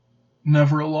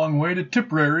Never a long way to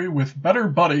Tipperary with Better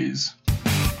Buddies.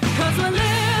 'Cause we're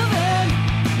living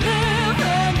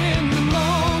in the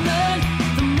moment,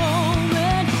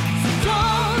 So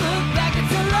don't look back,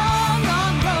 it's a long,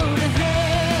 long road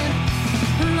ahead.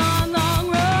 A long, long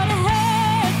road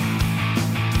ahead.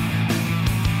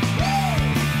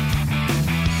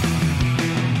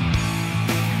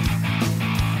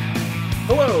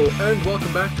 Hello, and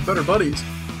welcome back to Better Buddies.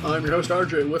 I'm your host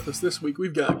RJ. With us this week,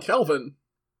 we've got Kelvin.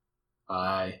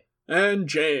 Hi. And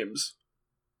James.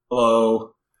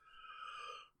 Hello.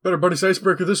 Better Buddies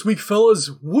Icebreaker this week, fellas.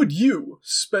 Would you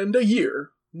spend a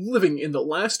year living in the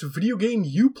last video game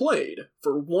you played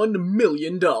for $1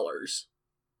 million?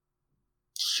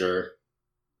 Sure.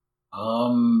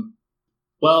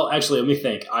 Well, actually, let me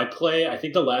think. I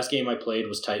think the last game I played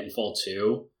was Titanfall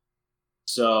 2.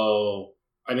 So,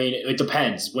 I mean, it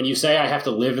depends. When you say I have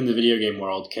to live in the video game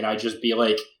world, can I just be,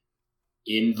 like,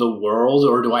 in the world,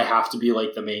 or do I have to be,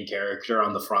 like, the main character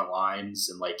on the front lines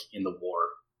and, like, in the war?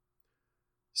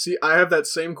 See, I have that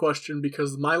same question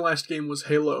because my last game was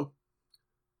Halo.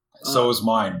 So was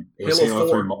mine. It was Halo Halo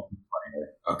 4. 3 multiplayer.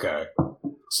 Okay.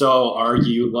 So, are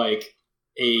you, like,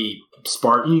 a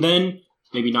Spartan then?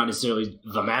 Maybe not necessarily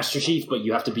the Master Chief, but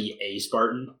you have to be a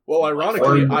Spartan? Well,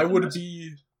 ironically, Or- I would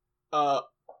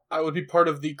be part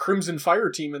of the Crimson Fire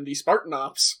team in the Spartan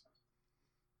Ops.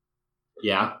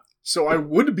 Yeah. So I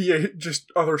would be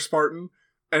just other Spartan,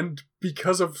 and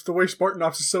because of the way Spartan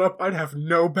Ops is set up, I'd have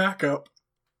no backup.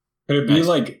 Could it be Nice.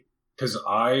 like, because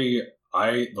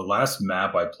the last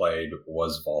map I played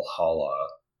was Valhalla,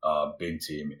 big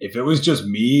team. If it was just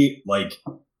me, like,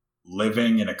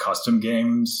 living in a custom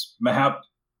games map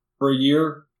for a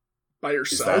year, By is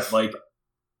yourself? that like,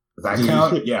 does that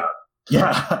count? Yeah.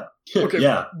 Yeah. Okay,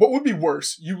 Yeah. what would be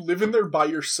worse? You live in there by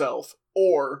yourself,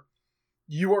 or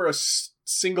you are a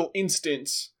single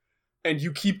instance, and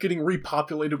you keep getting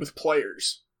repopulated with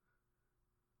players.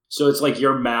 So it's like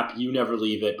your map, you never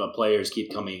leave it, but players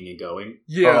keep coming and going.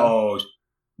 Yeah. Oh,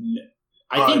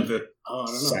 I think the I don't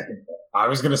know. second one. I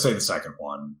was going to say the second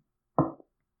one.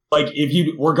 Like,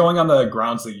 if we're going on the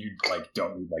grounds that you, like,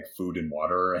 don't need, like, food and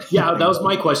water. Or Yeah, anything. that was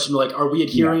my question. Like, are we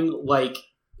adhering like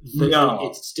No.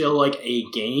 it's still like a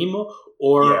game,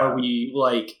 or Yeah. are we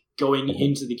like going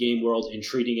into the game world and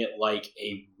treating it like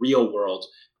a real world?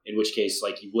 In which case,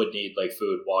 like, you would need like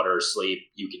food, water, sleep.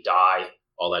 You could die,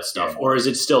 all that stuff. Yeah. Or is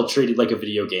it still treated like a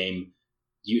video game?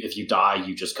 If you die,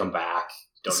 you just come back.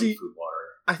 Don't See, need food, water.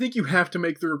 I think you have to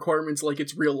make the requirements like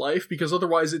it's real life, because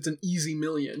otherwise it's an easy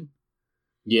million.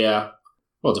 Yeah.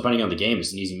 Well, depending on the game,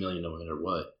 it's an easy million no matter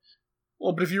what.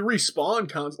 Well, but if you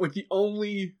respawn like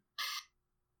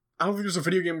I don't think there's a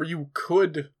video game where you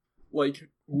could, like,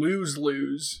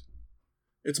 lose.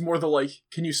 It's more the, like,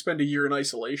 can you spend a year in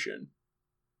isolation?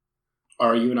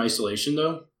 Are you in isolation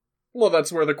though? Well,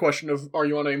 that's where the question of, are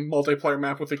you on a multiplayer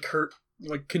map with a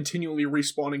continually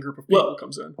respawning group of people Well,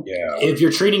 comes in. Yeah. If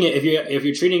you're treating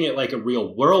it like a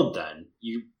real world, then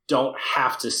you don't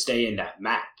have to stay in that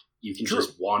map. You can True.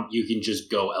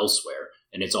 just go elsewhere,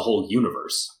 and it's a whole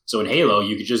universe. So in Halo,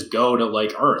 you could just go to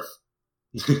like Earth.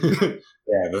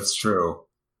 Yeah, that's true.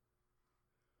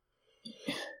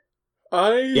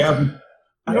 I Yeah.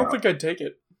 don't think I'd take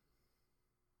it.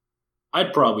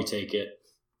 I'd probably take it.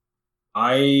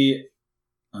 I'd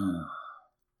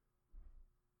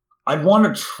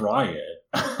want to try it.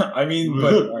 I mean,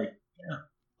 but like,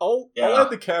 I'll Yeah. add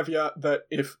the caveat that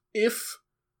if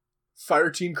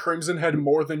Fireteam Crimson had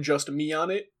more than just me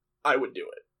on it, I would do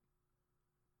it.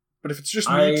 But if it's just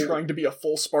me trying to be a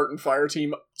full Spartan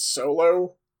Fireteam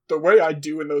solo, the way I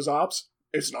do in those ops,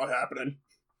 it's not happening.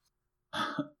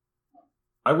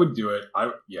 I would do it.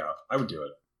 I would do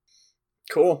it.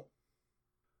 Cool.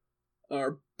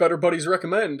 Our Better Buddies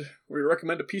recommend. We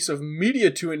recommend a piece of media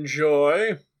to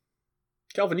enjoy.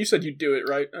 Calvin, you said you'd do it,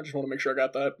 right? I just want to make sure I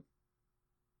got that.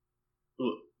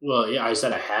 Well, yeah, I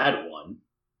said I had one.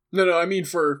 No, I mean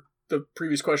for the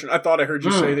previous question. I thought I heard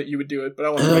you say that you would do it, but I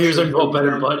want to make Here's sure like, you wrote it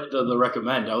better, down. but the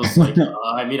recommend. I was like,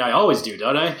 I mean, I always do,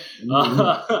 don't I?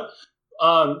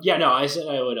 Yeah, no, I said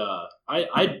I would.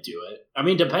 I'd do it. I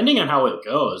mean, depending on how it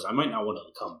goes, I might not want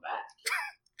to come back.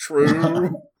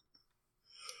 True.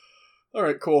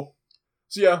 Alright, cool.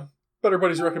 So yeah, Better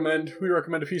Buddies recommend. We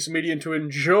recommend a piece of media to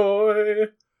enjoy.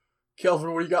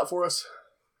 Calvin, what do you got for us?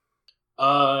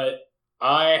 I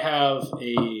have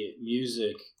a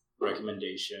music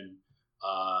recommendation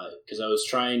because I was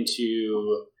trying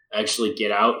to actually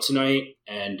get out tonight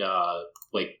and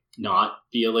like not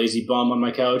be a lazy bum on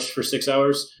my couch for 6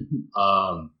 hours.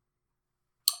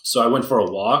 So I went for a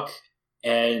walk,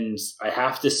 and I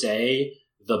have to say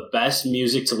the best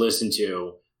music to listen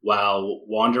to while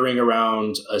wandering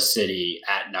around a city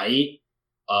at night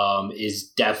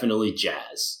is definitely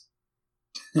jazz.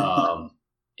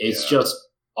 It's just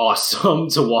awesome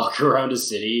to walk around a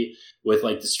city with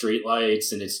like the street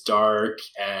lights and it's dark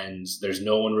and there's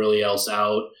no one really else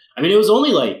out. I mean, it was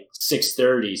only like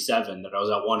 6:30, 7 that I was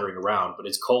out wandering around, but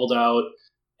it's cold out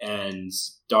and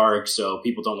dark, so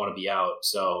people don't want to be out.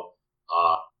 So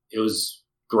it was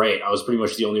great. I was pretty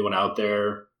much the only one out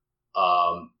there.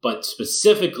 But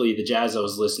specifically, the jazz I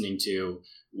was listening to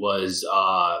was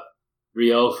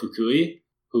Ryo Fukui,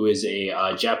 who is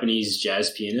a Japanese jazz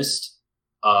pianist.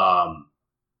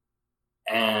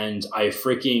 And I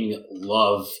freaking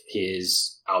love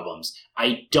his albums.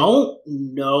 I don't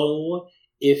know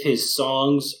if his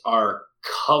songs are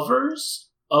covers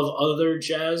of other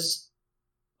jazz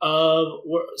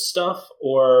stuff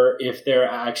or if they're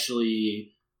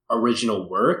actually original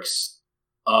works.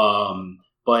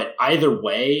 But either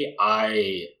way,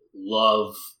 I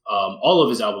love all of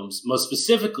his albums. Most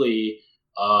specifically,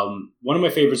 one of my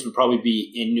favorites would probably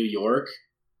be In New York,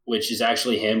 which is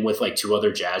actually him with like 2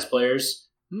 other jazz players.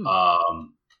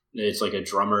 It's like a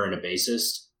drummer and a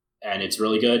bassist, and it's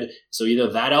really good. So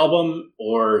either that album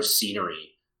or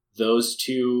Scenery. Those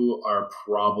 2 are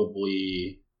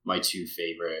probably my 2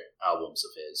 favorite albums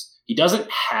of his. He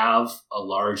doesn't have a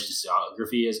large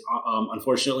discography, as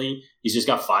unfortunately. He's just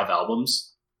got 5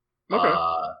 albums. Okay.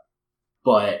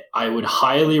 But I would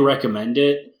highly recommend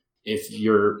it if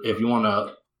you want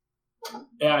to.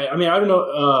 Yeah, I mean, I don't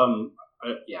know.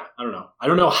 I don't know. I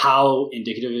don't know how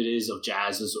indicative it is of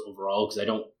jazz as overall because I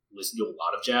don't listen to a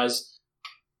lot of jazz.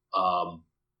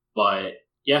 But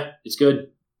yeah, it's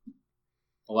good.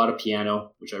 A lot of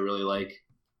piano, which I really like.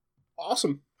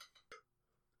 Awesome.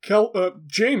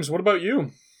 James, what about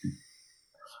you?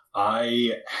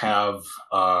 I have,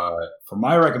 for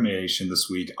my recommendation this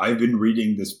week, I've been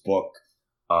reading this book,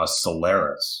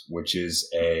 Solaris, which is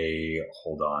it's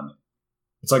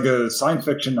like a science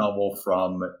fiction novel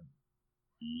from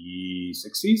the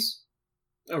 60s?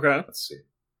 Okay. Let's see.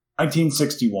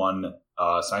 1961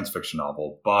 science fiction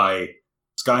novel by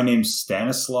this guy named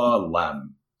Stanislaw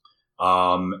Lem.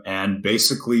 And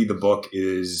basically the book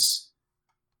is,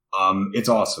 it's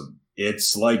awesome.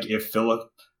 It's like if Philip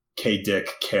K.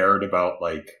 Dick cared about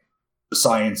like the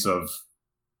science of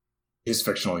his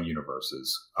fictional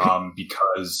universes.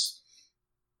 Because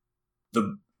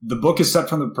the book is set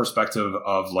from the perspective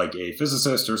of like a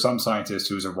physicist or some scientist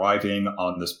who's arriving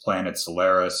on this planet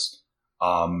Solaris,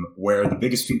 where the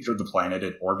biggest feature of the planet,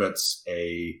 it orbits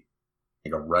a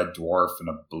red dwarf and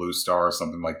a blue star or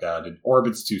something like that. It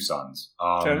orbits 2 suns.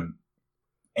 Okay.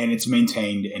 And it's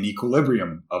maintained an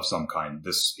equilibrium of some kind.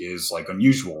 This is like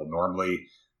unusual. Normally,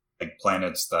 like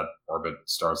planets that orbit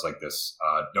stars like this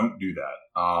don't do that.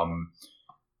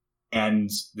 And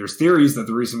there's theories that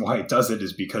the reason why it does it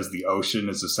is because the ocean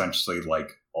is essentially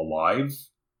like alive.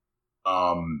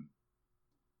 And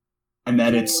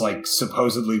that it's like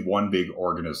supposedly one big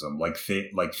organism, like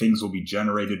things will be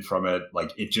generated from it.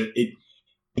 Like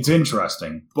it's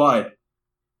interesting. But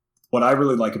what I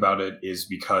really like about it is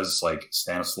because like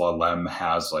Stanislaw Lem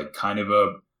has like kind of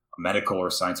a medical or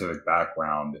scientific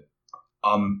background.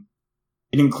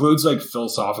 It includes like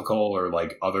philosophical or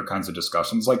like other kinds of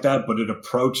discussions like that, but it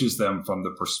approaches them from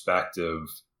the perspective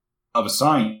of a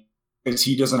scientist because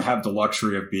he doesn't have the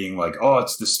luxury of being like, oh,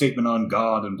 it's the statement on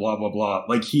God and blah, blah, blah.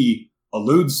 Like he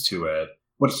alludes to it,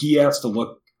 but he has to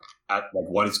look at like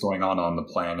what is going on the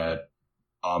planet,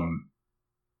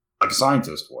 like a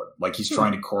scientist would. Like he's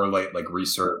trying to correlate like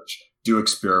research, do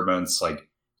experiments. Like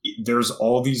there's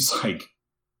all these like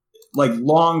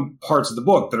long parts of the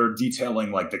book that are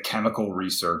detailing like the chemical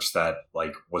research that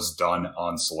like was done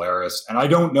on Solaris. And I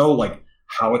don't know like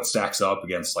how it stacks up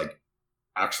against like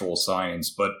actual science,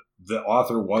 but the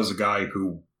author was a guy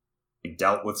who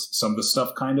dealt with some of the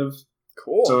stuff kind of.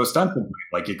 Cool. So ostensibly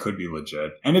like it could be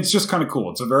legit. And it's just kind of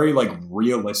cool. It's a very like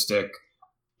realistic,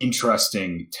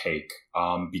 interesting take,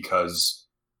 because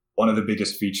one of the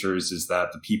biggest features is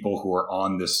that the people who are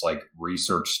on this like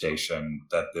research station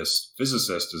that this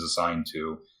physicist is assigned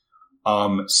to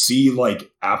see like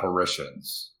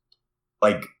apparitions.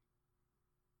 Like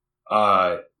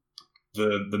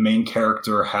the main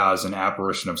character has an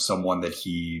apparition of someone that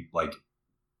he like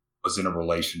was in a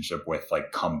relationship with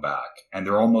like come back, and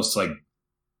they're almost like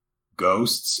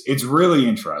ghosts. It's really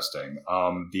interesting.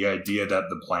 The idea that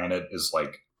the planet is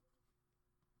like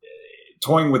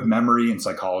toying with memory and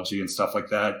psychology and stuff like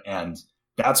that. And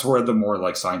that's where the more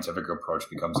like scientific approach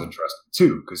becomes interesting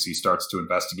too, because he starts to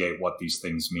investigate what these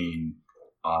things mean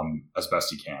as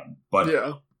best he can. But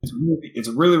yeah, it's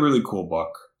a really, really cool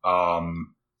book. And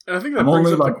I think that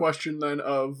brings up the question then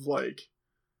of like,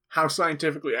 how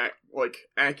scientifically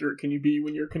accurate can you be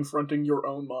when you're confronting your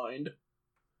own mind?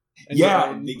 And Yeah,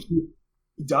 your own- he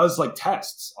does like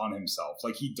tests on himself.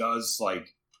 Like he does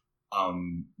like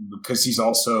because he's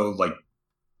also like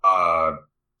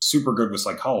super good with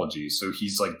psychology, so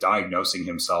he's like diagnosing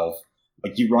himself.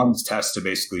 Like he runs tests to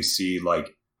basically see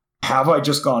like, have I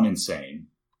just gone insane,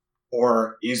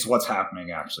 or is what's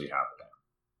happening actually happening?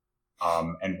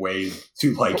 And ways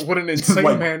to like, But would an insane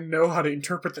like- man know how to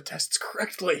interpret the tests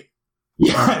correctly?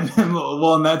 yeah, and then,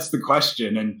 well, and that's the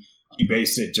question. And he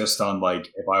based it just on like,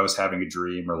 if I was having a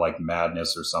dream or like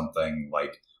madness or something,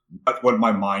 like what would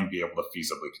my mind be able to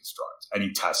feasibly construct? And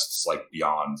he tests like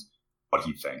beyond what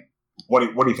he thinks.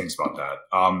 What he thinks about that.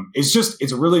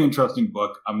 It's a really interesting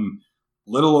book. I'm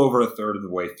a little over a third of the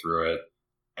way through it,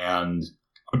 and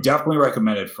I would definitely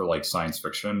recommend it for like science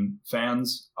fiction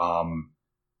fans.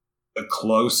 The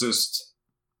closest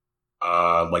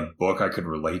like book I could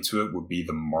relate to it would be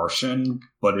The Martian,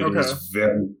 but it is Okay.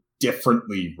 very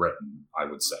differently written, I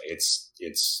would say. It's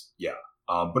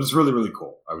but it's really, really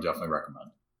cool. I would definitely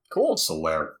recommend. Cool.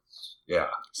 Solaris. Yeah.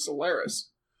 Solaris.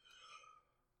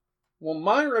 Well,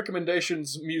 my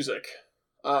recommendation's music.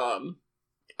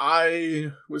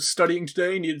 I was studying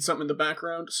today, needed something in the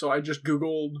background, so I just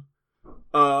Googled,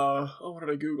 what did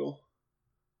I Google?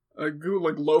 I Googled,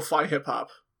 like, lo-fi hip-hop,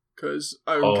 because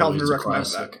Calvin it's a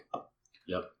recommended that. classic.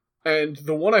 Yep. And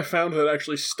the one I found that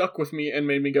actually stuck with me and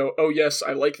made me go, oh yes,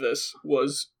 I like this,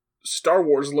 was Star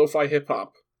Wars lo-fi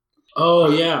hip-hop. Oh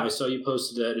yeah, I saw you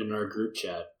posted that in our group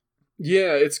chat.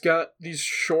 Yeah, it's got these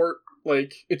short,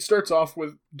 like, it starts off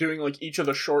with doing, like, each of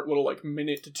the short little, like, 1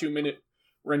 to 2 minute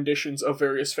renditions of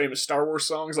various famous Star Wars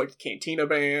songs, like the Cantina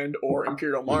Band or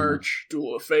Imperial March,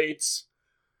 Duel of Fates.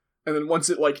 And then once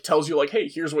it, like, tells you, like, hey,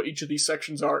 here's what each of these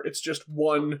sections are, it's just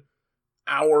 1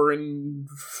 hour and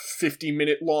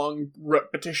 50-minute long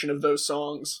repetition of those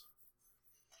songs.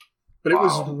 But it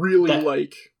was Wow. really, That-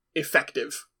 like,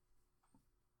 effective.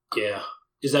 Yeah,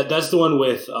 that's the one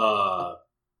with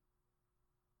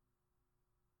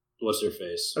what's her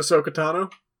face? Ahsoka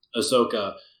Tano?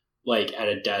 Ahsoka, like at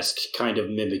a desk, kind of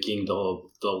mimicking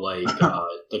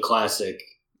the classic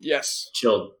Yes.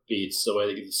 chilled beats. So I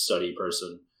think it's a study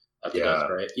person at the Yeah. desk,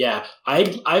 right? Yeah,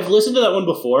 I've listened to that one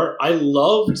before. I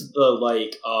loved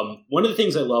the one of the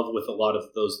things I love with a lot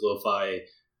of those lo-fi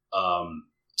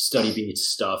study beats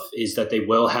stuff is that they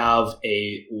will have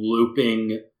a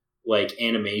looping like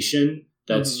animation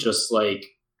that's Mhm. just like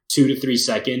 2 to 3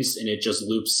 seconds and it just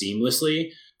loops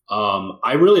seamlessly.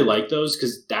 I really like those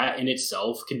because that in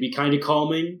itself can be kind of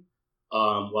calming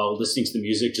while listening to the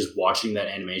music, just watching that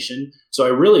animation. So I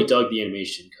really dug the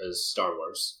animation because Star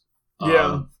Wars.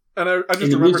 Yeah. And I just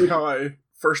and the remembered music- how I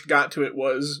first got to it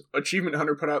was Achievement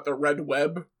Hunter put out the Red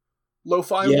Web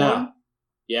lo-fi Yeah. one.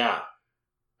 Yeah.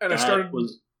 And I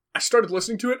started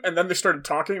listening to it, and then they started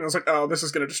talking, and I was like, oh, this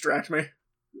is going to distract me.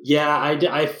 Yeah,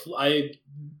 I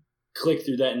clicked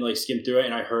through that and like skimmed through it,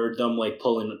 and I heard them like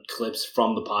pulling clips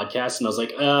from the podcast, and I was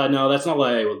like, no, that's not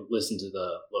why I would listen to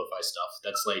the lo-fi stuff.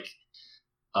 That's like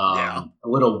Yeah. a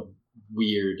little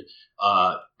weird.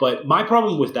 But my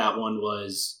problem with that one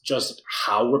was just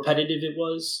how repetitive it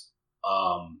was.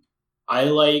 I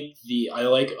like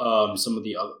some of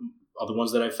the other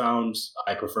ones that I found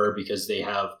I prefer because they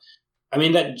have. I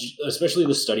mean that especially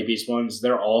the study beats ones,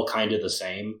 they're all kind of the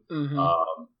same.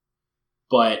 Mm-hmm.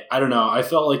 But I don't know. I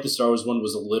felt like the Star Wars one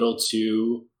was a little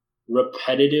too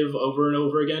repetitive over and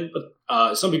over again.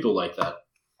 But some people like that.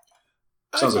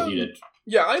 Sounds like you did.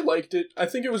 Yeah, I liked it. I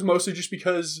think it was mostly just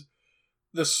because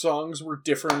the songs were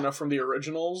different enough from the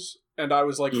originals, and I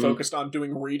was like Mhm. focused on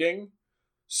doing reading,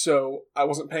 so I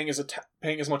wasn't paying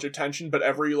as much attention. But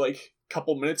every like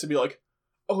couple minutes, it'd be like,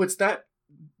 "Oh, it's that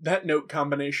note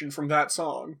combination from that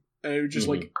song," and it would just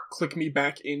like click me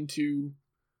back into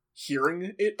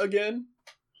hearing it again.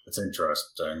 It's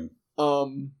interesting.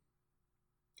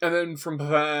 And then from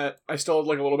that, I still had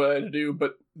like a little bit I had to do,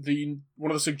 but one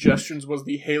of the suggestions was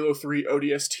the Halo 3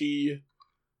 ODST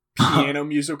piano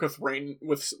music with rain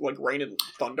and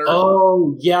thunder.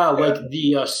 Oh yeah, like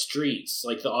the streets,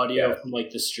 like the audio Yeah. from like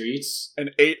the streets.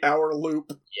 An 8-hour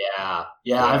loop. Yeah,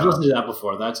 I've listened to that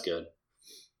before. That's good.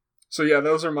 So yeah,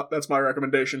 that's my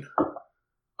recommendation.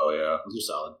 Oh yeah. Those are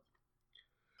solid.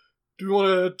 Do we want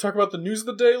to talk about the news of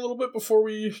the day a little bit before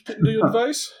we get into your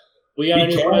advice? We got We a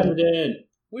new can. president.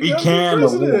 We got a can a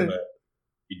little president. bit.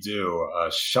 We do.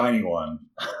 A shiny one.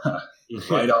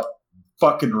 Right up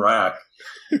fucking rack.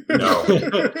 No.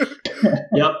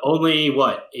 Yep. Only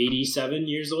what? 87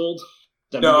 years old.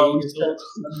 78 No, years old.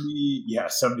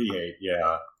 78.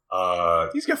 Yeah.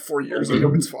 He's got 4 years. I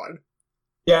hope it's fine.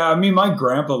 Yeah, I mean, my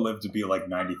grandpa lived to be like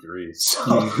 93,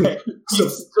 so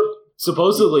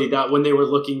Supposedly, that when they were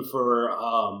looking for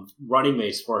running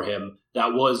mates for him,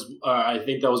 that was I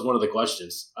think that was one of the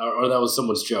questions, or that was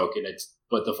someone's joke.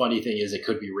 But the funny thing is, it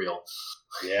could be real.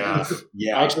 yeah,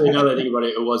 yeah. Actually, now that I think about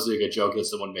it, it was a good joke that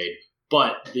someone made.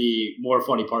 But the more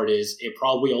funny part is, it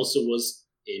probably also was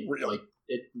Real.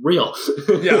 real.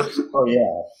 Yeah. Oh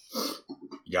yeah,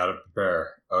 you gotta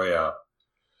prepare. Oh yeah,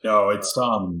 no, it's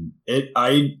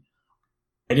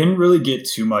I didn't really get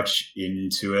too much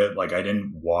into it. Like, I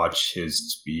didn't watch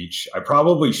his speech. I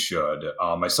probably should.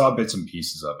 I saw bits and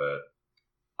pieces of it.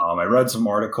 I read some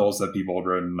articles that people had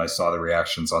written. I saw the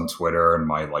reactions on Twitter and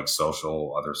my like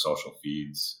other social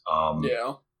feeds.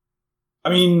 Yeah. I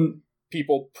mean,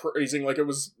 People praising like it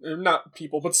was, not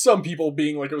people, but some people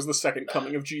being like it was the second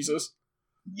coming of Jesus.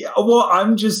 yeah. Well,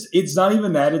 it's not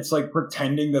even that. It's like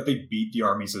pretending that they beat the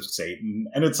armies of Satan,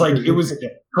 and it's like it was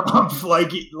Trump.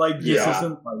 Like this Yeah.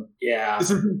 isn't like Yeah.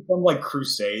 this isn't some like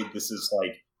crusade. This is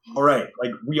like, all right,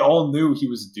 like we all knew he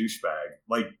was a douchebag.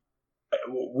 Like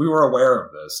we were aware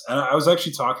of this, and I was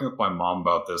actually talking with my mom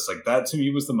about this. Like that to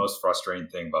me was the most frustrating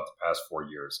thing about the past 4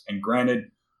 years. And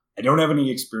granted, I don't have any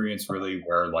experience really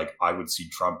where like I would see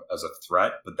Trump as a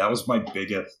threat, but that was my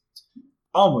biggest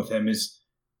problem with him is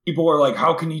people were like,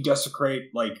 how can he desecrate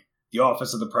like the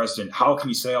office of the president? How can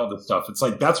he say all this stuff? It's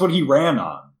like, that's what he ran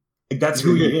on. Like that's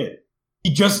who he is.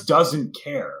 He just doesn't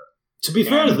care. To be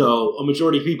fair, though, a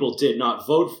majority of people did not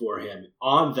vote for him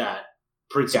on that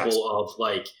principle of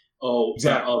like,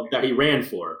 that he ran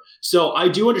for. So I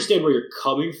do understand where you're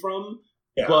coming from,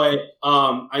 but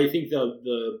I think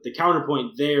the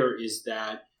counterpoint there is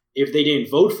that if they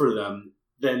didn't vote for them,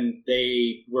 then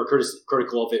they were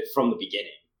critical of it from the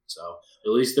beginning. So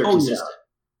at least they're consistent.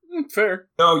 Fair.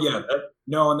 Oh yeah,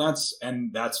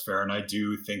 and that's fair. And I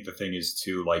do think the thing is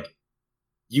too, like,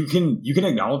 you can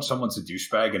acknowledge someone's a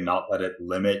douchebag and not let it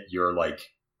limit your like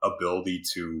ability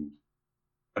to,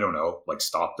 I don't know, like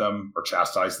stop them or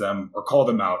chastise them or call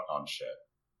them out on shit.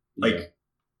 Like,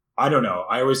 I don't know.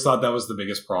 I always thought that was the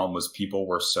biggest problem was people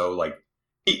were so like,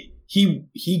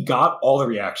 he got all the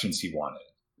reactions he wanted.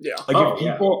 Yeah. Like if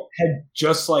people had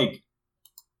just like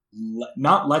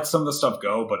not let some of the stuff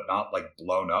go, but not like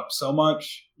blown up so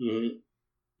much,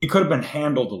 it could have been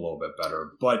handled a little bit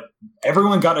better. But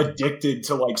everyone got addicted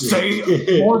to like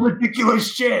say more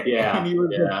ridiculous shit. Yeah, and he was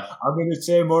like, I'm going to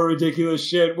say more ridiculous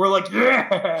shit. We're like,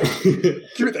 yeah, Give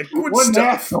me that good what an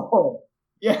stuff. asshole.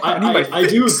 Yeah, I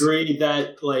do agree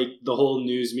that like the whole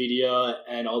news media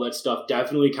and all that stuff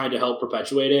definitely kind of help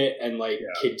perpetuate it and like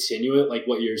continue it, like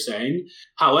what you're saying.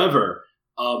 However,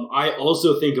 I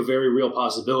also think a very real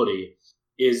possibility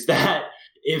is that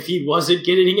if he wasn't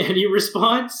getting any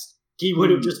response, he would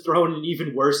have just thrown an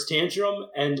even worse tantrum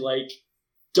and like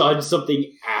done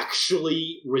something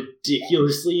actually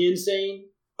ridiculously insane.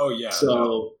 Oh yeah.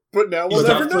 So, but now we'll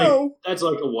never know. That's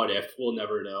like a what if. We'll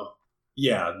never know.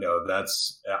 Yeah, no,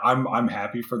 I'm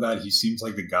happy for that. He seems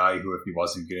like the guy who, if he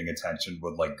wasn't getting attention,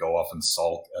 would like go off and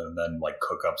sulk and then like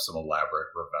cook up some elaborate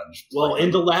revenge. Well,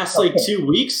 in the last like 2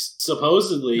 weeks,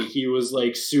 supposedly he was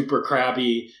like super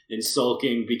crabby and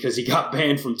sulking because he got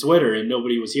banned from Twitter and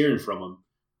nobody was hearing from him.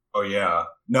 Oh yeah,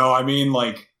 no, I mean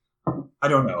like I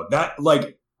don't know that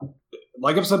like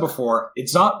I've said before,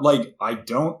 it's not like I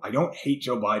don't hate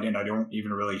Joe Biden. I don't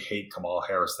even really hate Kamala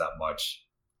Harris that much.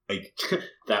 Like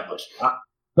that much.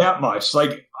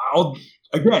 Like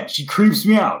she creeps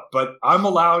me out, but I'm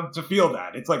allowed to feel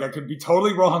that. It's like I could be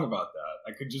totally wrong about that.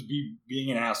 I could just be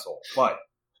being an asshole. But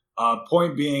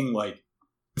point being, like,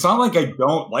 it's not like I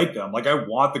don't like them. Like, I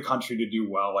want the country to do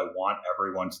well. I want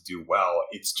everyone to do well.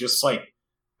 It's just like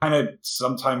kind of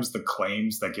sometimes the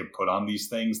claims that get put on these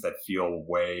things that feel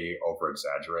way over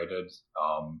exaggerated.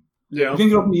 Yeah, I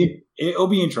think it'll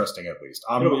be interesting at least.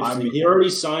 He already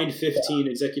signed 15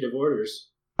 executive orders.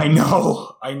 I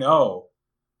know.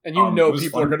 And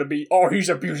people are going to be, he's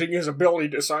abusing his ability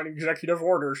to sign executive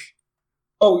orders.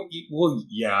 Oh, well,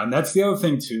 yeah, and that's the other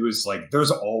thing too is like there's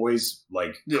always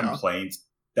like complaints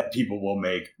that people will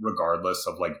make regardless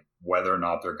of like whether or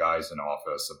not they're guys in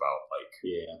office about like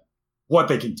what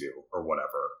they can do or whatever.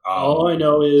 All I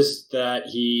know is that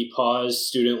he paused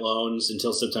student loans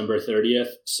until September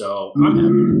 30th, so I'm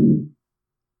happy.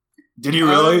 Did he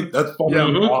really? That's fucking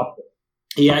awesome.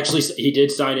 He did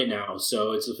sign it now,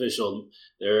 so it's official.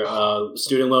 Their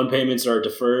student loan payments are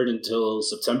deferred until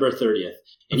September 30th.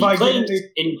 And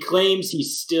he claims he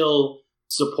still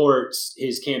supports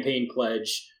his campaign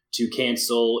pledge to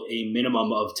cancel a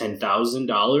minimum of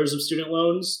 $10,000 of student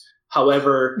loans.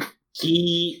 However,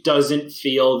 he doesn't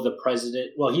feel the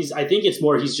president. Well, I think it's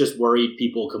more he's just worried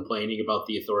people complaining about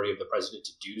the authority of the president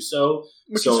to do so.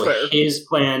 Which so is fair. his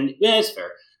plan, yeah, it's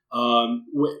fair.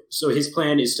 So his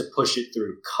plan is to push it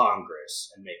through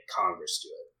Congress and make Congress do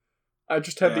it. I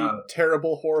just had the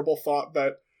terrible, horrible thought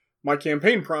that my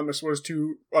campaign promise was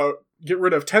to get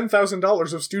rid of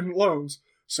 $10,000 of student loans.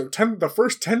 So the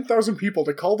first 10,000 people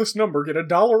to call this number get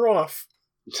 $1 off.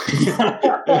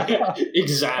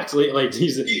 Exactly. Like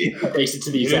he's based it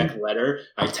to the exact letter.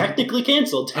 I technically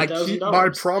canceled $10,000. I keep my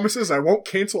promises. I won't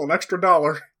cancel an extra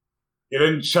 $1. You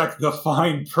didn't check the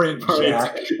fine print,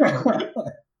 Jack.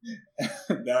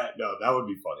 That would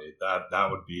be funny.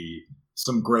 That would be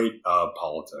some great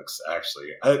politics. Actually,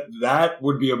 that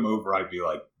would be a move where I'd be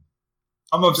like,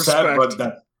 I'm upset, Respect.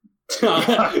 but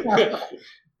that.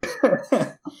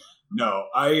 No,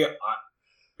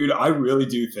 dude, I really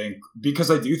do think,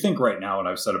 because I do think right now, and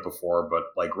I've said it before, but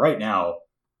like right now,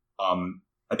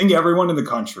 I think everyone in the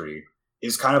country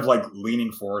is kind of like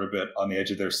leaning forward a bit on the edge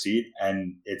of their seat,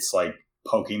 and it's like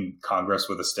poking Congress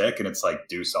with a stick, and it's like,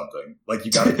 do something. Like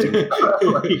you gotta do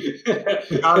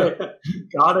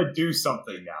gotta do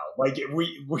something now. Like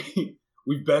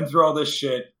we've been through all this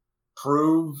shit.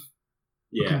 Prove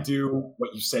you can do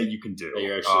what you say you can do. That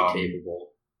you're actually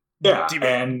capable. Yeah,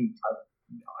 and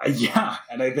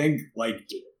and I think like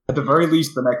at the very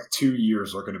least, the next 2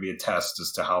 years are going to be a test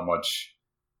as to how much.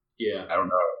 Yeah, I don't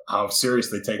know how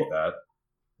serious they take that.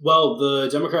 Well, the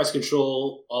Democrats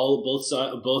control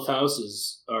both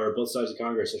houses, or both sides of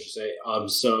Congress, I should say. How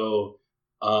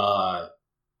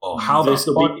this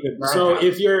will be? So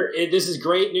this is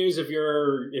great news if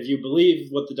you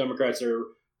believe what the Democrats are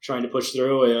trying to push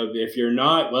through. If you're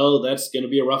not, well, that's going to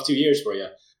be a rough 2 years for you.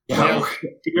 Yeah.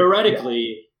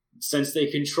 Theoretically, since they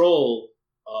control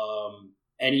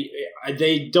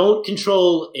they don't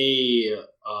control a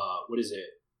what is it?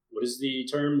 What is the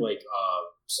term? Like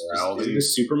is it the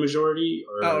supermajority?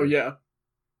 Oh yeah.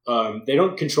 They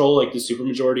don't control like the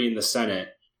supermajority in the Senate.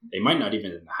 They might not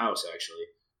even in the House actually,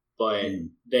 but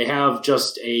they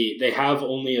have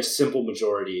only a simple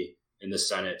majority in the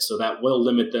Senate, so that will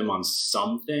limit them on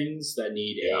some things that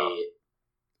need a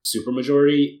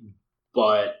supermajority.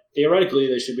 But theoretically,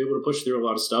 they should be able to push through a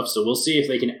lot of stuff. So we'll see if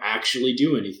they can actually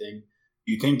do anything.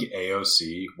 You think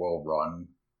AOC will run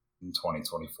in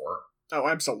 2024? Oh,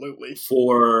 absolutely.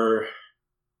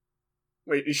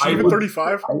 Wait, is she even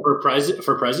 35? For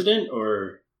president,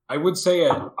 or I would say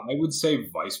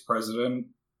vice president.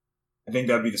 I think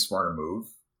that'd be the smarter move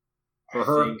for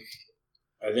her.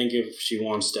 I think if she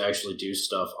wants to actually do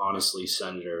stuff, honestly,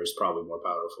 senator is probably more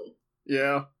powerful.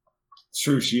 Yeah. It's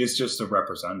true. She is just a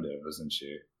representative, isn't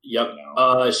she? Yep.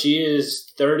 She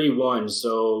is 31,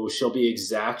 so she'll be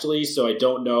exactly. So I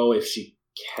don't know if she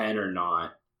can or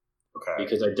not. Okay.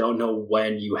 Because I don't know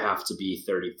when you have to be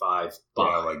 35.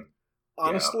 But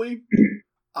honestly,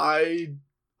 I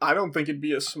don't think it'd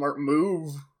be a smart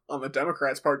move on the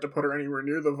Democrats' part to put her anywhere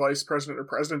near the vice president or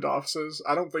president offices.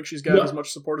 I don't think she's got as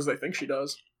much support as they think she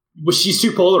does. But she's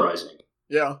too polarizing.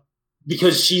 Yeah.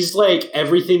 Because she's like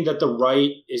everything that the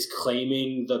right is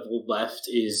claiming that the left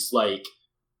is like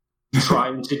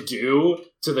trying to do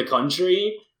to the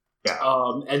country. Yeah.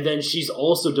 And then she's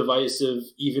also divisive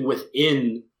even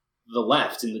within the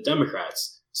left and the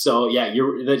Democrats. So yeah,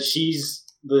 she's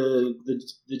the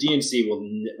DNC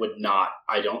would not.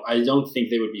 I don't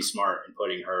think they would be smart in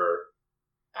putting her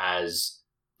as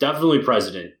definitely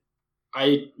president.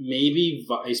 Maybe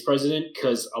vice president,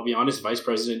 because I'll be honest, vice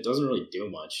president doesn't really do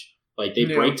much. Like they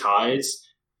break ties,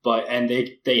 but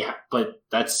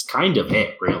that's kind of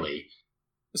it, really.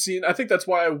 See, and I think that's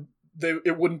why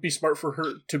it wouldn't be smart for her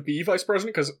to be vice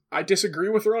president, because I disagree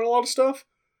with her on a lot of stuff.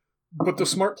 But the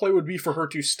smart play would be for her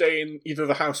to stay in either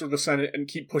the House or the Senate and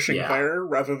keep pushing there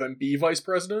rather than be vice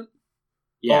president.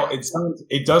 Yeah, well,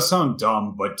 it does sound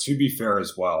dumb, but to be fair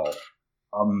as well,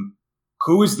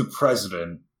 who is the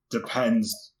president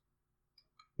depends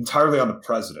entirely on the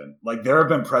president. Like there have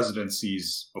been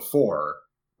presidencies before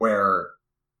where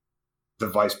the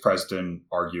vice president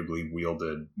arguably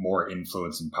wielded more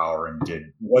influence and power and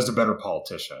was a better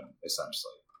politician,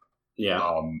 essentially.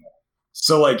 Yeah.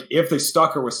 So like if they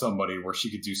stuck her with somebody where she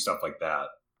could do stuff like that,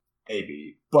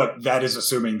 maybe. But that is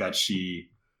assuming that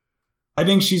I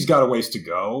think she's got a ways to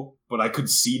go, but I could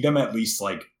see them at least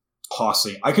like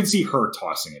I could see her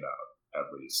tossing it out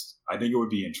at least. I think it would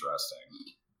be interesting.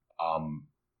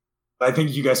 I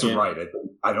think you guys are right.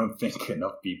 I don't think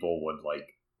enough people would be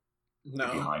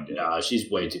behind it. No, she's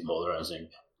way too polarizing.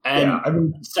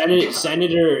 And senator,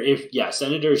 I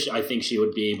think she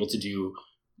would be able to do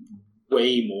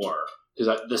way more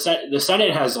because the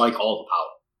Senate has like all the power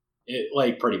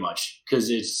like pretty much, because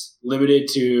it's limited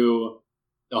to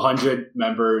 100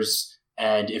 members,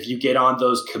 and if you get on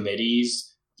those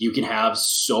committees, you can have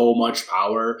so much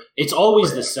power. It's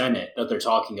always the Senate that they're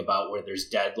talking about where there's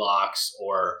deadlocks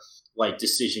or like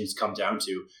decisions come down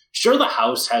to. Sure, the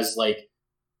House has like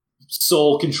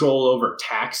sole control over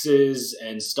taxes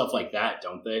and stuff like that,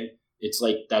 don't they? It's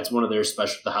like that's one of their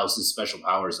the House's special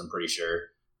powers, I'm pretty sure.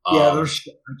 Yeah, I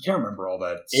can't remember all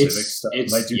that civic stuff.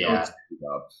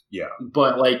 Yeah.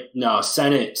 But like, no,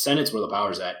 Senate's where the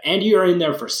power's at. And you're in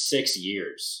there for 6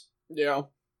 years. Yeah.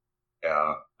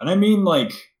 Yeah. And I mean,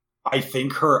 like, I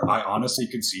honestly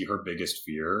could see her biggest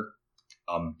fear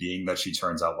being that she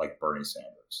turns out like Bernie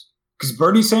Sanders. Because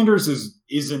Bernie Sanders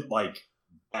isn't like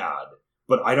bad,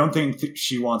 but I don't think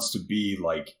she wants to be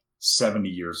like 70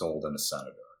 years old and a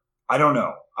senator. I don't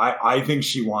know. I think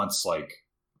she wants like,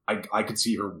 I could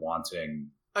see her wanting.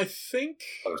 I think,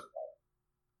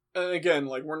 and again,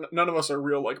 like none of us are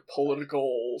real like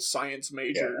political science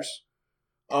majors.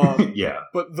 Yeah.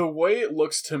 But the way it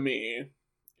looks to me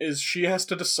is she has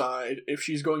to decide if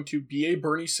she's going to be a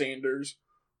Bernie Sanders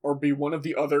or be one of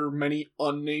the other many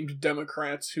unnamed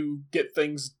Democrats who get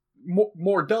things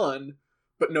more done,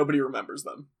 but nobody remembers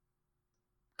them.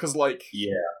 Because like,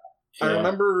 yeah. I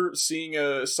remember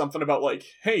seeing something about like,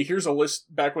 hey, here's a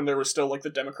list back when there was still like the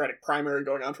Democratic primary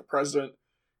going on for president.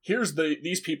 Here's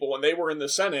these people when they were in the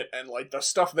Senate and like the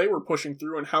stuff they were pushing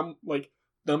through and how like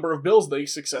number of bills they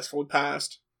successfully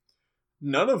passed.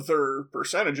 None of their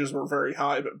percentages were very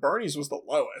high, but Bernie's was the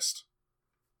lowest.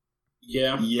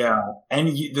 Yeah. Yeah. And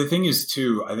the thing is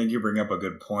too, I think you bring up a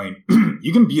good point.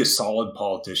 You can be a solid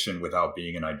politician without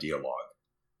being an ideologue.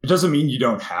 It doesn't mean you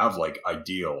don't have like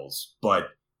ideals,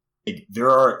 but there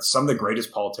are some of the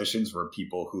greatest politicians were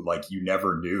people who like you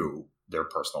never knew their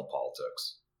personal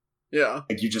politics. Yeah,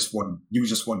 like you just wouldn't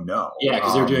know. Yeah,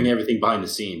 because they're doing everything behind the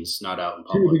scenes, not out in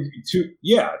public.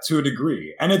 To a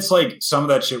degree, and it's like some of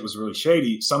that shit was really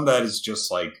shady. Some of that is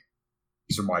just like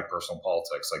these are my personal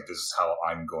politics. Like this is how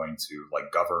I'm going to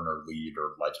like govern or lead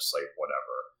or legislate, whatever.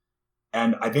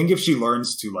 And I think if she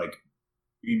learns to like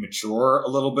be mature a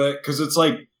little bit, because it's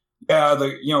like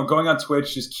going on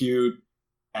Twitch is cute.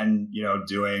 And,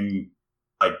 doing,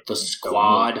 like... The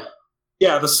squad.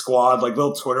 The squad, like,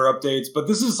 little Twitter updates. But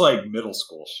this is, like, middle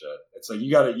school shit. It's like, you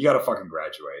gotta fucking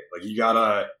graduate. Like, you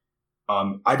gotta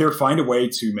either find a way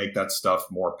to make that stuff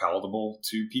more palatable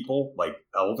to people, like,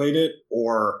 elevate it,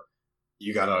 or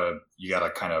you gotta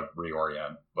kind of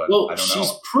reorient. But I don't know.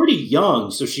 She's pretty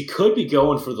young, so she could be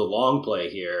going for the long play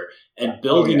here and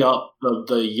building up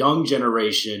the young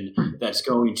generation that's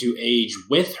going to age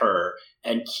with her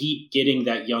and keep getting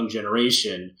that young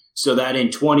generation so that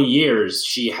in 20 years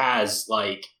she has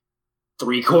like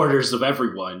 3/4 of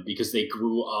everyone because they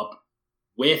grew up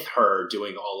with her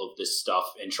doing all of this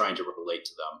stuff and trying to relate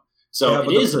to them. So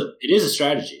it is a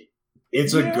strategy.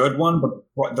 It's a good one,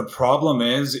 but the problem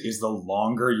is the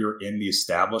longer you're in the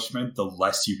establishment, the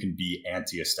less you can be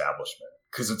anti-establishment.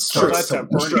 Because it starts to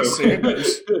Bernie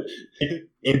Sanders.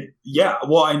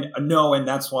 I know, and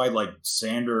that's why like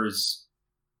Sanders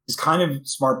is kind of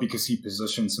smart because he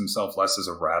positions himself less as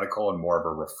a radical and more of a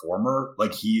reformer.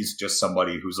 Like he's just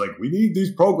somebody who's like, we need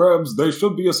these programs, they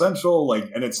should be essential.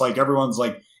 Like, and it's like everyone's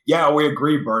like, yeah, we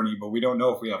agree, Bernie, but we don't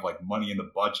know if we have like money in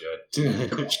the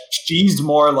budget. She's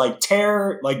more like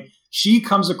she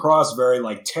comes across very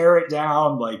like tear it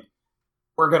down, like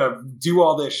we're gonna do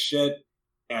all this shit,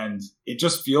 and it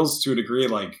just feels to a degree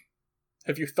like.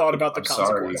 Have you thought about the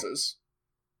consequences?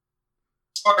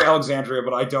 Sorry, Alexandria,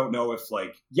 but I don't know if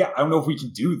I don't know if we can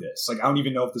do this. Like, I don't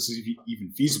even know if this is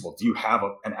even feasible. Do you have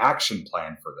an action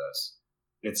plan for this?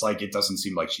 It's like, it doesn't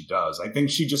seem like she does. I think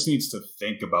she just needs to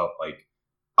think about like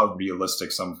how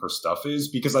realistic some of her stuff is,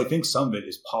 because I think some of it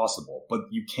is possible, but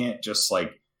you can't just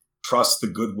like trust the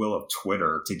goodwill of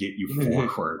Twitter to get you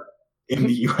forward in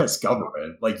the U.S.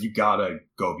 government. Like, you gotta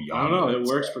go beyond. I don't know. It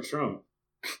works for Trump.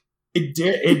 It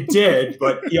did,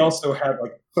 but he also had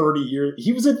like 30 years.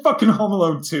 He was in fucking Home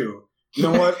Alone 2. You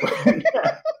know what? When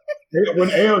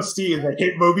AOC is a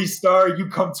hit movie star, you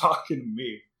come talking to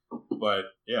me. But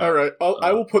yeah. All right,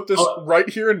 I will put this right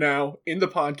here and now in the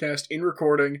podcast, in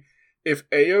recording. If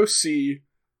AOC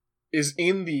is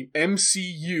in the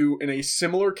MCU in a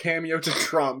similar cameo to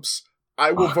Trump's,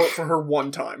 I will vote for her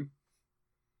one time.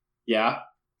 Yeah?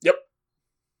 Yep.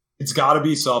 It's got to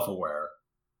be self-aware.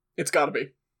 It's got to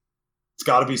be. It's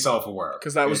got to be self-aware.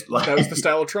 Because that was the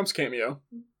style of Trump's cameo.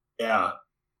 Yeah.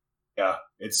 Yeah.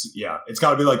 It's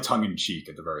got to be like tongue-in-cheek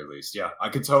at the very least. Yeah, I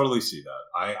could totally see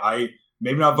that. I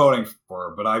maybe not voting for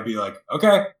her, but I'd be like,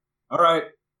 okay, all right.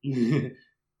 You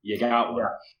got one. Yeah.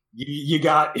 You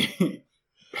got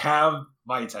have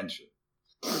my attention.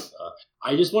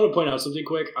 I just want to point out something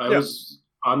quick. I Yeah. was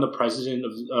on the president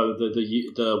of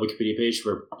the Wikipedia page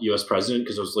for U.S. president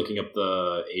because I was looking up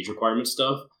the age requirement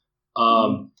stuff.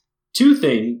 Two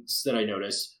things that I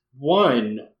noticed.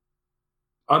 One,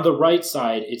 on the right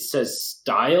side, it says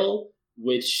style,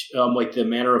 which like the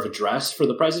manner of address for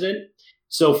the president.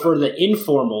 So for the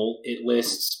informal, it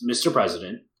lists Mr.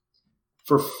 President.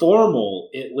 For formal,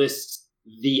 it lists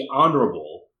the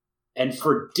honorable. And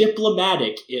for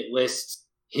diplomatic, it lists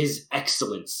His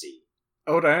Excellency.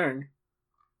 Oh, dang.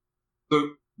 So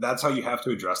that's how you have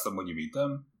to address them when you meet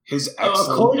them? His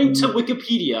Excellency. According to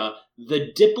Wikipedia,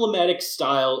 the diplomatic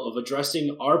style of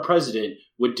addressing our president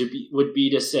would be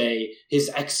to say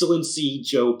His Excellency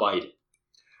Joe Biden.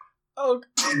 Oh,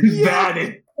 yeah. That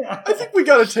is... I think we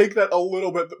gotta take that a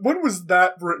little bit. When was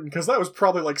that written? Because that was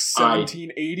probably like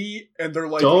 1780, and they're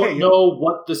like, Don't hey, know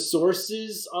what the source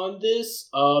is on this.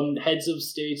 Heads of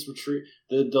states retreat.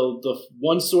 The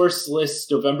one source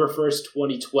lists November 1st,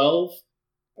 2012.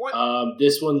 what?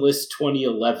 This one lists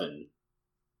 2011.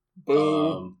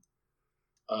 Boo.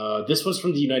 This one's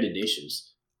from the United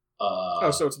Nations.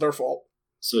 So it's their fault.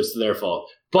 So it's their fault.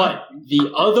 But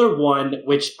the other one,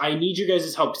 which I need you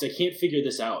guys' help because I can't figure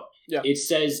this out. Yeah. It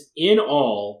says, in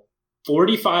all,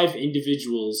 45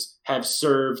 individuals have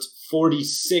served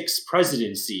 46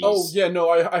 presidencies. Oh, yeah, no,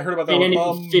 I heard about that And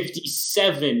one.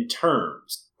 57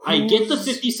 terms. I get the who's-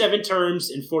 57 terms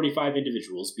and 45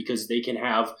 individuals because they can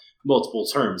have multiple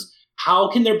terms. How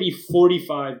can there be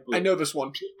 45 I know this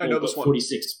one. people, I know this but one.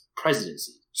 46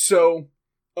 presidencies? So,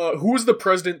 who was the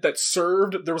president that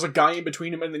served? There was a guy in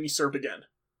between him, and then he served again.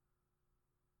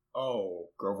 Oh,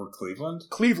 Grover Cleveland?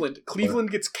 Cleveland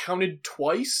gets counted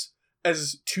twice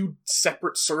as two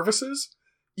separate services,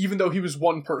 even though he was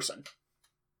one person.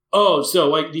 Oh, so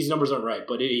like these numbers aren't right,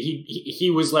 but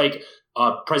he was like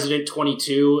president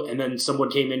 22, and then someone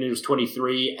came in and was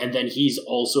 23, and then he's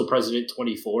also president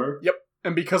 24. Yep.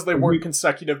 And because they weren't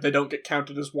consecutive, they don't get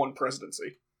counted as one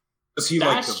presidency. Was he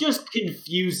That's like just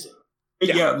confusing.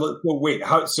 yeah. Well, wait.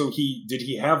 How? So did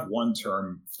he have one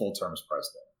term, full term as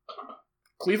president?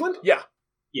 Cleveland? Yeah.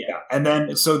 Yeah, and then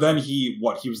he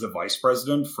was the vice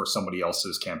president for somebody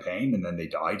else's campaign, and then they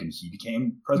died, and he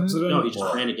became president. No, he just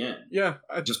Or ran again. Yeah.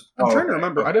 I'm I'm trying to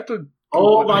remember. I'd have to...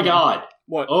 Oh my god.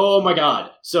 What? Oh my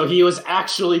god. So he was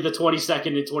actually the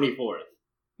 22nd and 24th.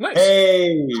 Nice.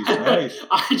 Hey, nice.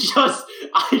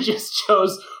 I just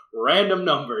chose random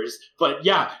numbers, but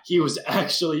yeah, he was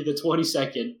actually the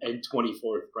 22nd and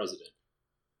 24th president.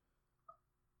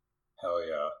 Hell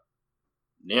yeah.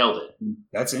 Nailed it.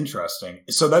 That's interesting.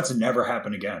 So that's never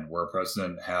happened again, where a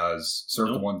president has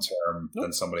served Nope. one term, Nope.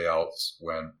 then somebody else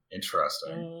went.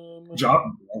 Interesting. Um, Job.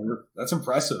 That's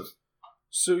impressive.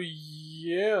 So,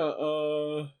 yeah,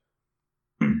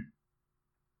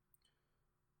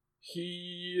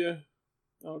 he...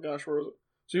 Oh gosh, where was it?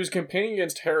 So he was campaigning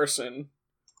against Harrison,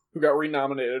 who got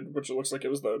renominated, which it looks like it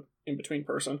was the in-between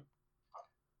person.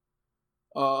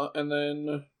 And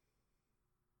then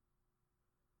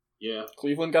Yeah.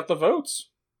 Cleveland got the votes.